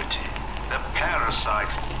ingenuity, the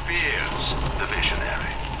parasite fears the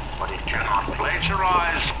visionary. What it cannot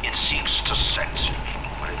plagiarize, it seeks to censor.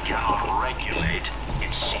 What it cannot regulate,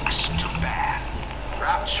 it seeks to ban.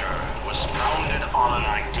 Rapture was founded on an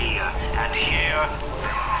idea, and here...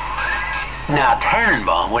 Now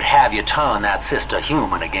Tannenbaum would have you turn that sister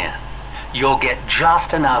human again. You'll get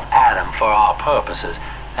just enough Adam for our purposes,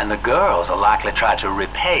 and the girls will likely try to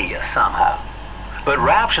repay you somehow. But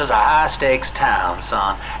Rapture's a high-stakes town,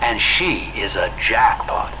 son, and she is a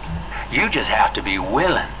jackpot. You just have to be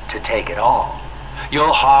willing to take it all.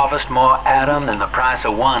 You'll harvest more Adam than the price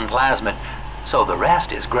of one plasmid, so the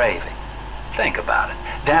rest is gravy. Think about it.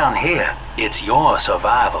 Down here, it's your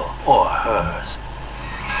survival or hers.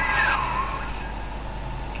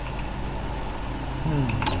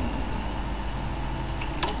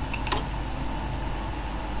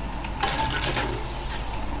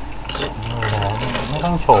ไม่ต้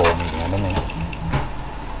องโชว์อย่างเงี้ยได้ไหม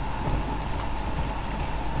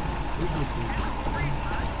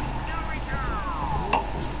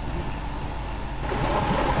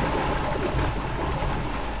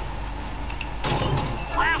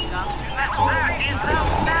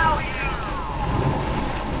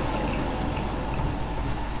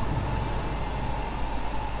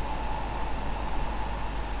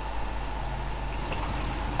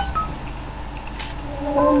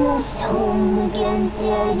Almost home again,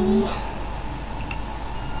 Daddy.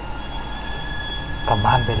 กลับ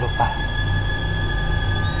บ้านไปลูกป่ะ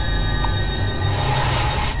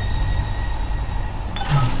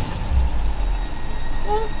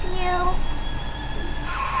Thank you.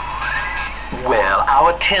 Well,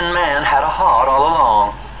 our Tin Man had a heart all along.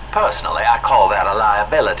 Personally, I call that a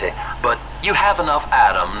liability, but you have enough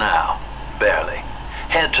Adam now. Barely.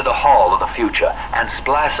 Head to the Hall of the Future and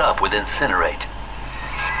splice up with Incinerate.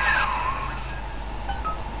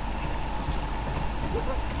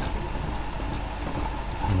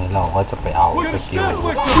 อันนี้เราก็จะไปเอาส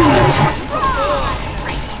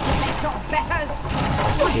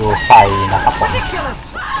กิลไฟนะครับผม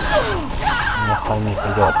ไม่ค่อยมีปร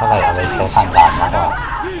ะโยชน์เท่าไหร่เอาไว้ใช้ผ่านด่านมากกว่า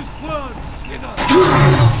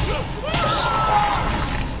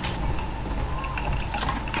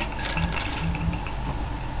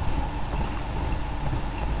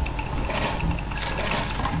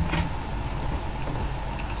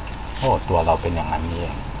โอ้ตัวเราเป็นอย่างนั้นนี่เอ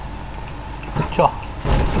งชั่ว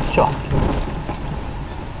ชั่ว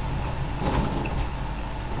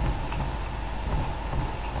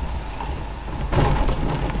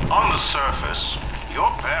On the surface,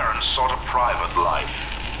 your parents sought a private life,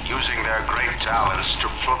 using their great talents to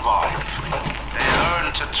provide. They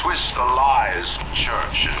learned to twist the lies of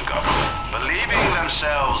church and government, believing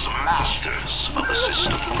themselves masters of the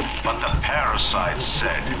system. But the parasites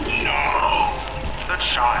said, no. The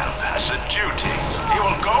child has a duty. He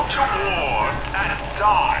will go to war and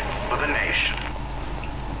die for the nation.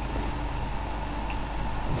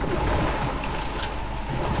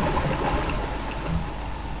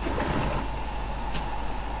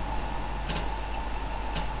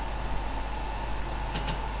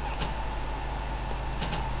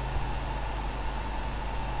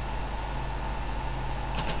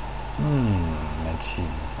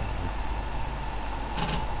 Machine.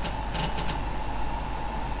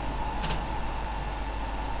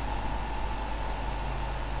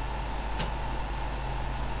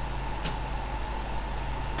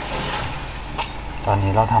 ตอน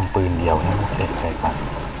นี้เราทำปืนเดียวให้มันเสร็จไปก่อน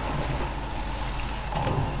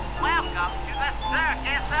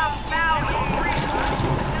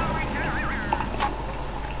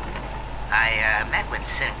I met with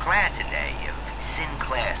Sinclair today of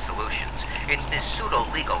Sinclair Solutions. It's this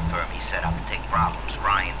pseudo-legal firm he set up to take problems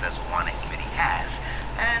Ryan doesn't want to admit he has,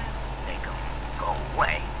 and make them go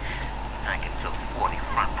away. I can fill 40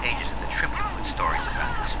 front pages of the Tribune with stories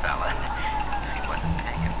about this fella, if he wasn't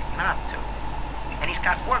paying me not to. And he's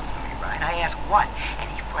got work for me, right? I ask what, and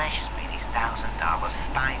he flashes me these $1,000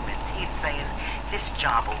 stipend. He's saying this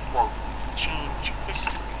job will, quote, change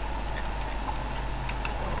history.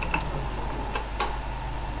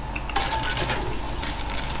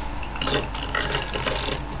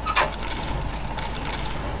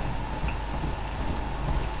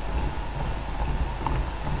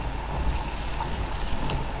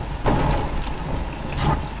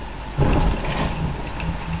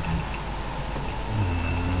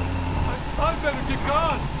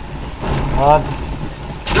 What?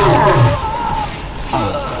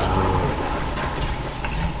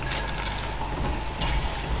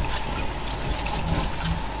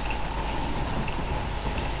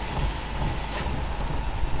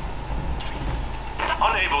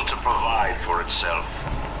 Unable to provide for itself,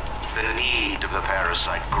 the need of the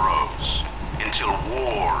parasite grows until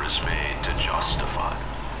war is made to justify.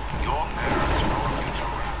 Your parents brought you to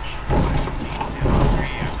rapture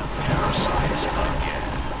the parasites again.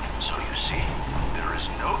 So you see, there is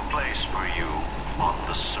no place for you on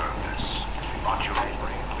the surface, but you may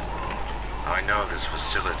bring the world to you. I know this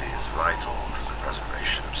facility is vital to the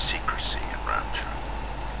preservation of secrecy in Rapture,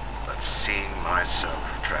 but seeing myself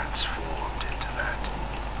transformed into that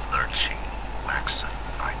lurching, waxen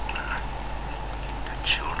nightmare, do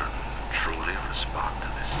children truly respond to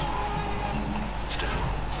this? Still,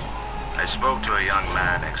 I spoke to a young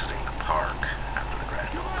man exiting the park after the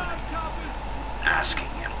grand opening,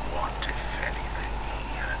 asking him what, if anything,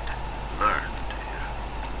 he had learned here.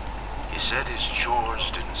 He said his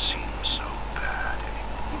chores didn't seem so bad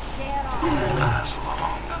anymore, as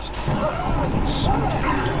long as others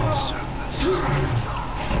came to the surface.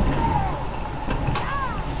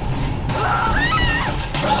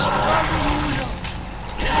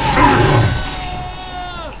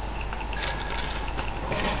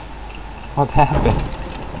 What happened?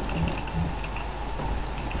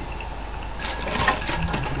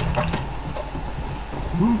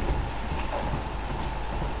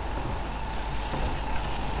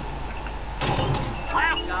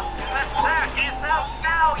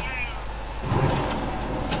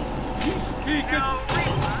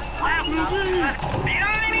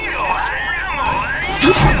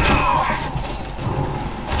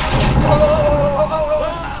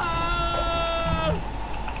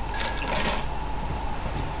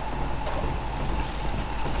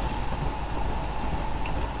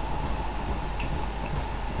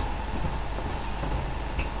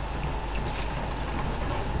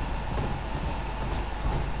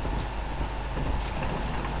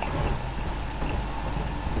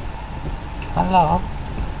 Hello.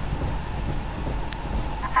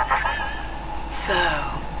 So,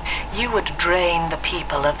 you would drain the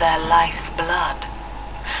people of their life's blood.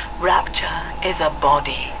 Rapture is a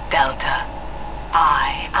body, Delta.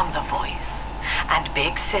 I am the voice, and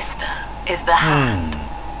Big Sister is the hand.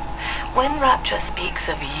 When Rapture speaks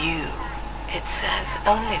of you, it says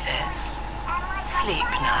only this. Sleep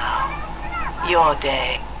now. Your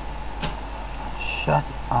day. Shut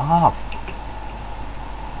up.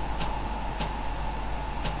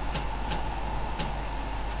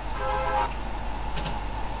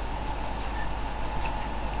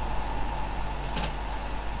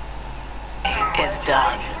 Is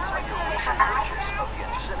done.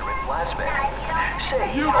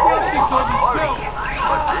 You brought this on yourself.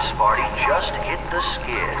 But this party just hit the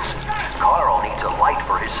skids. Carl needs a light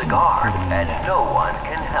for his cigar, and no one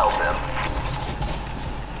can help him.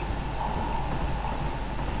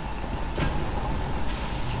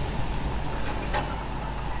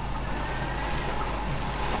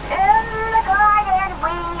 In the garden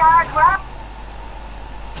we are growing.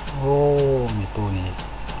 โอ้มีตู้นี้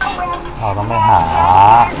เราต้องไปหา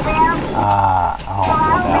เอาหม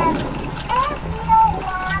ดแล้ว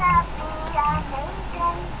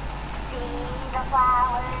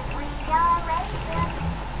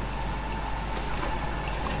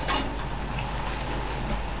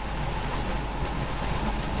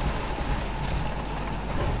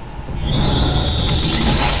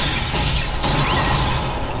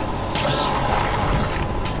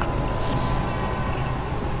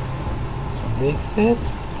Big six,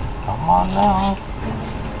 come on now.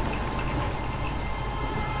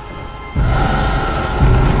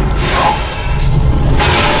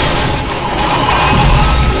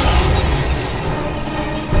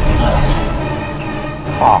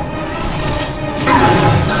 Oh.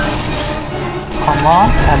 Come on,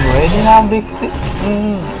 I'm ready now, Big Six.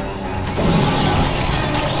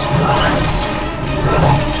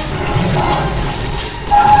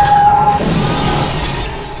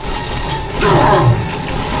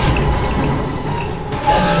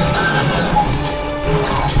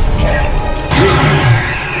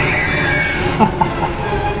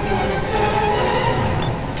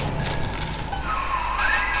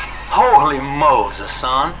 Holy Moses,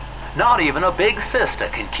 son. Not even a big sister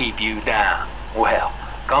can keep you down. Well,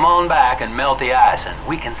 come on back and melt the ice and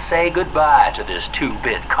we can say goodbye to this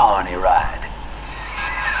 2-bit carny ride.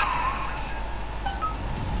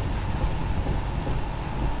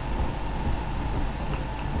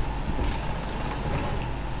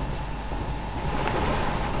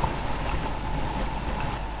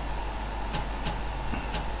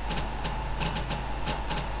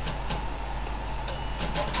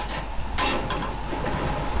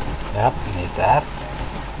 Yep, need that.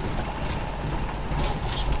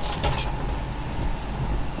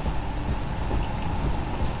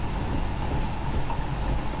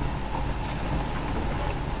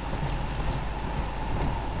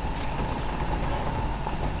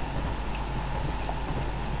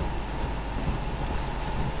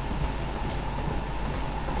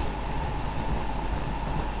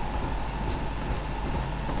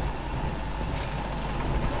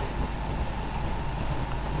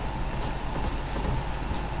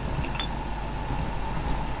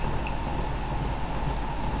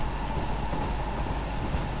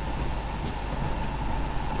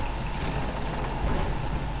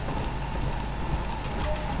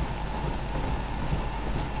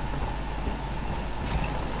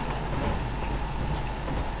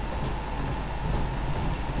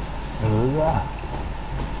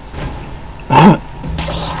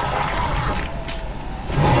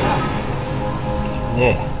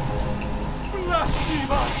 Yeah.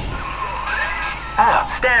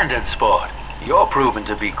 Outstanding, sport. You're proving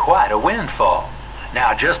to be quite a windfall.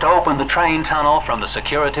 Now just open the train tunnel from the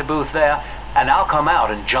security booth there, and I'll come out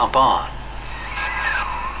and jump on.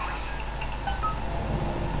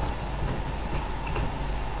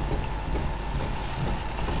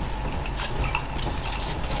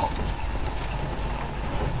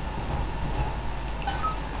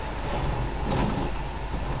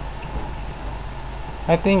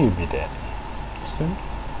 I think you'll be dead soon.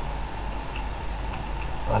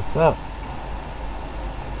 What's up?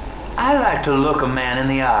 I like to look a man in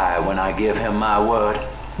the eye when I give him my word.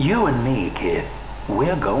 You and me, kid,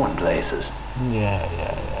 we're going places. Yeah.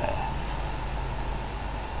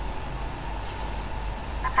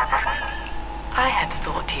 I had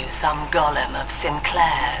thought you some golem of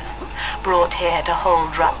Sinclair's, brought here to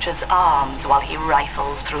hold Rapture's arms while he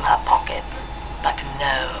rifles through her pockets. But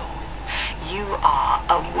no, you are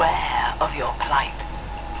aware of your plight.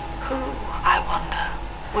 Who, I wonder,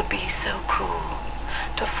 would be so cruel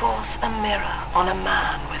to force a mirror on a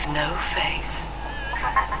man with no face?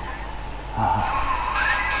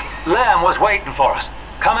 Lamb was waiting for us.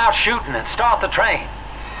 Come out shooting and start the train.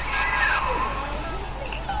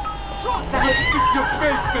 Let's fix your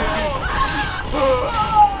face, baby!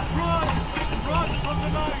 Run from the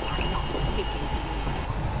knife!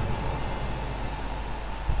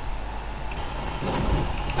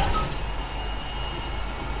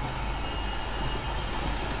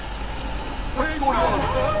 going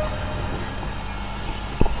on?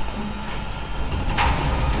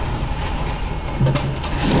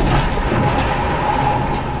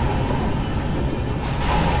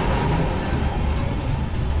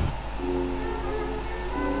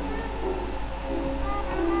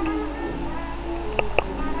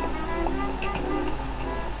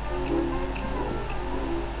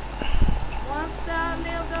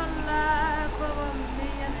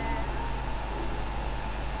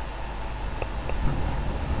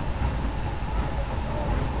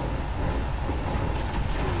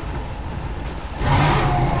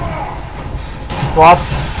 What?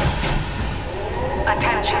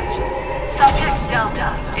 Attention. Subject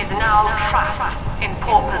Delta is now trapped in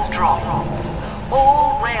Pauper's Drop.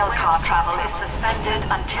 All railcar travel is suspended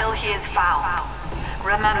until he is found.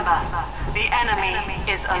 Remember, the enemy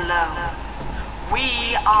is alone.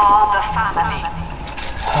 We are the family.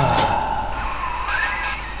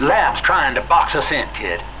 Lamb's trying to box us in,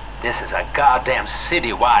 kid. This is a goddamn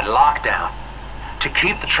citywide lockdown. To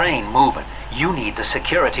keep the train moving, you need the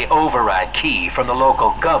security override key from the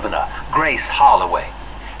local governor, Grace Holloway.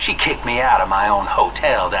 She kicked me out of my own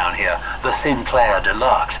hotel down here, the Sinclair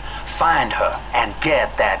Deluxe. Find her and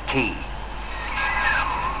get that key.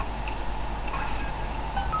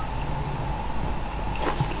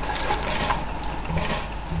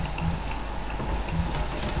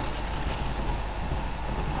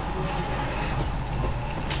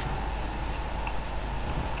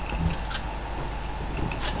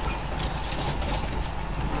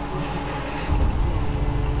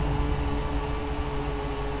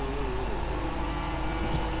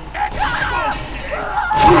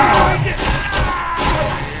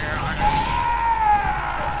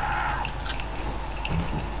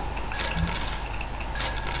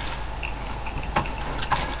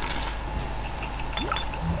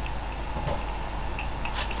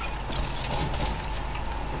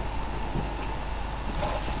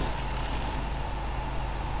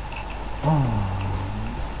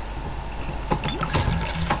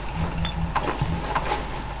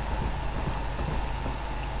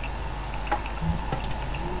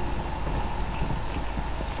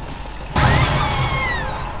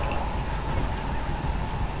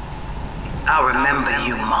 I remember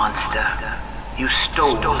you, monster. You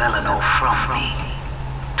stole Eleanor from me.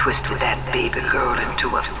 Twisted that baby girl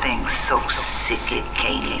into a thing so sick it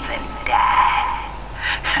can't even die.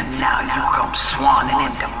 And now you come swanning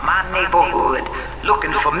into my neighborhood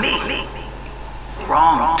looking for me.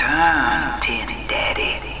 Wrong turn, Tin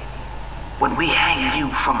Daddy. When we hang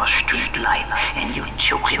you from a street light and you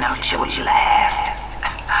choking out your last,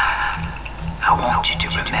 I want you to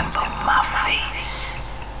remember my face.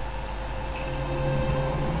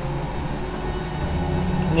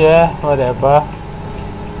 Yeah, whatever.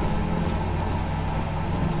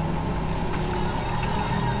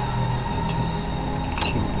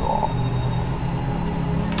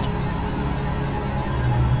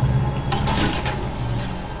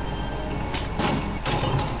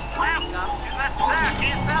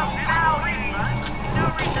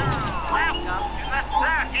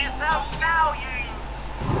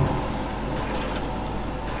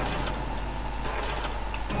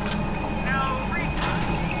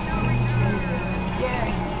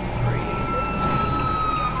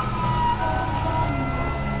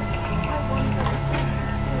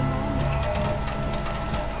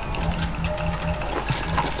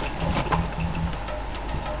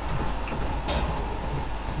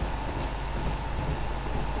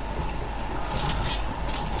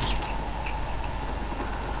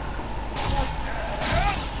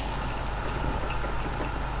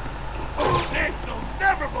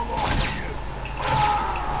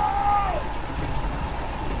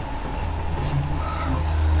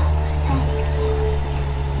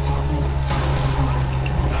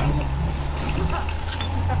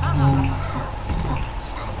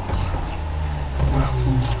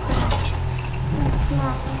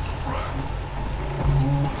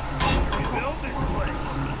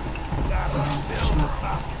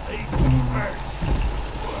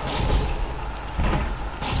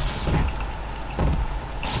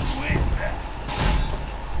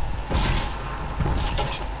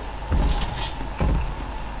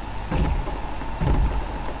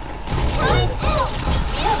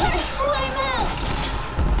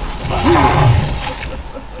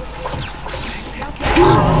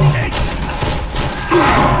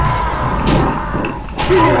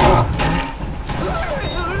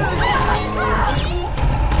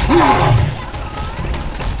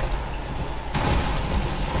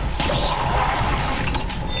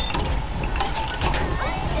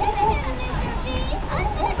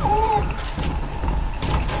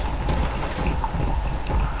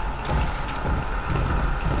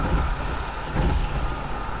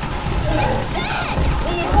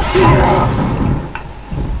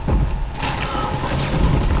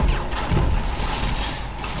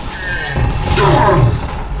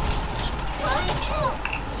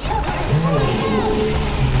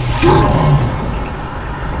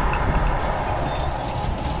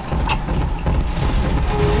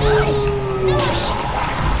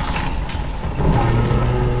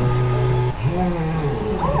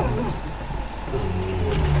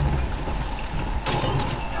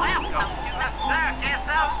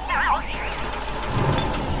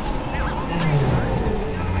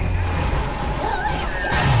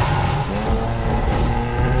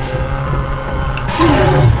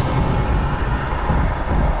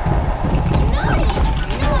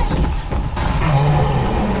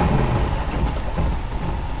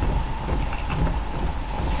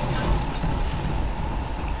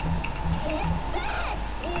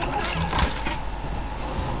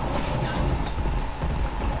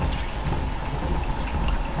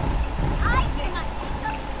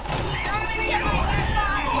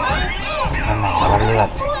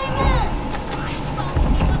 พื่อน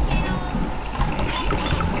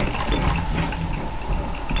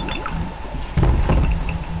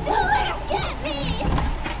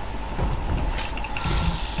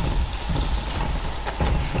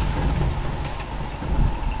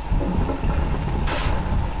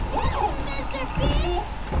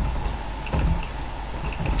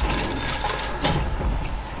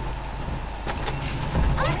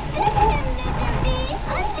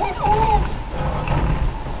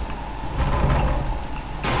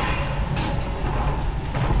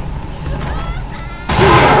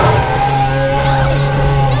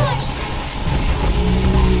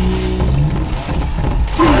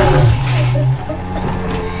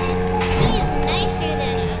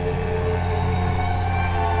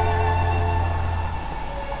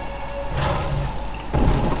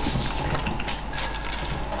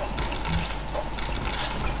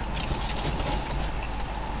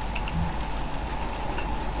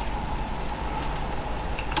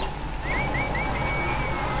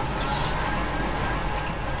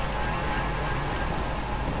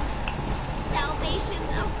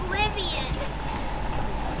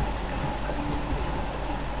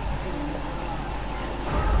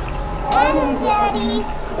Daddy,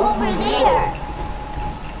 over there.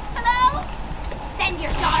 Hello? Send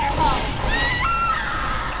your daughter home.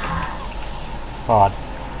 กอด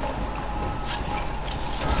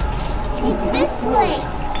It's this way.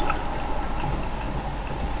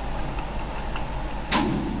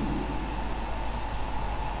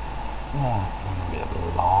 มันเบียด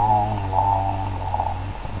long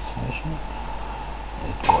conversation.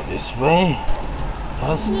 Let's go this way.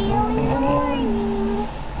 First,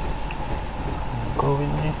 go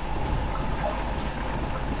with me.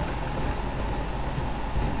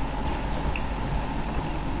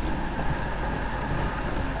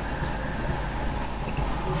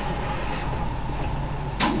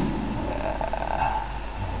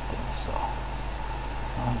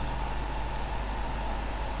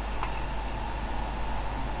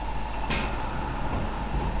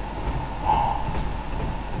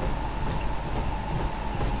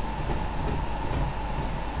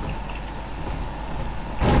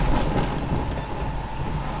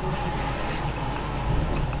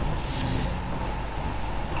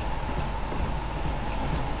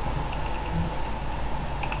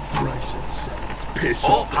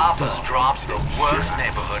 Old Papa's Drop's the worst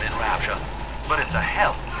neighborhood in Rapture, but it's a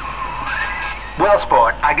hell. Well,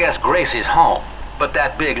 sport, I guess Gracie's home, but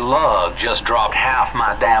that big lug just dropped half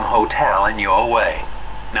my damn hotel in your way.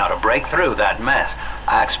 Now, to break through that mess,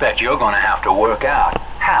 I expect you're gonna have to work out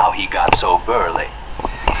how he got so burly.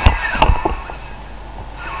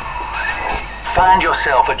 Find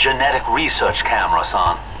yourself a genetic research camera,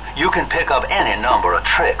 son. You can pick up any number of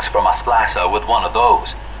tricks from a splicer with one of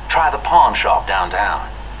those. Try the pawn shop downtown.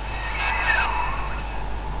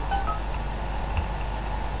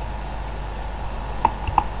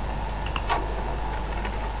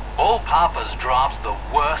 Old Papa's Drop's the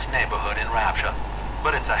worst neighborhood in Rapture,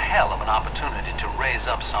 but it's a hell of an opportunity to raise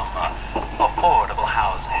up some affordable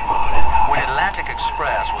housing. When Atlantic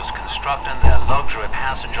Express was constructing their luxury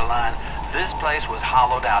passenger line, this place was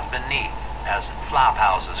hollowed out beneath as flop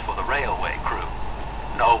houses for the railway crew.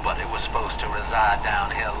 Nobody was supposed to reside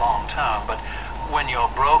down here long term, but when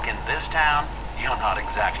you're broke in this town, you're not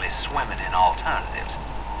exactly swimming in alternatives.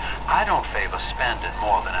 I don't favor spending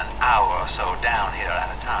more than an hour or so down here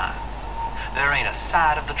at a time. There ain't a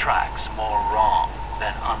side of the tracks more wrong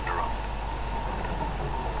than under them.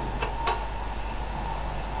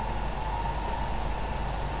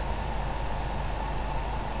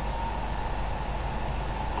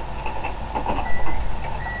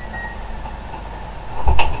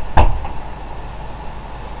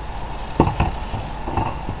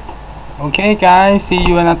โอเค guys see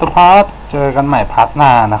you another part เจอกันใหม่พาร์ทหน้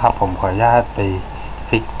านะครับผมขออนุญาตไป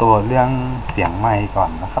ฟิกตัวเรื่องเสียงไมค์ก่อน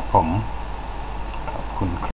นะครับผมขอบคุณ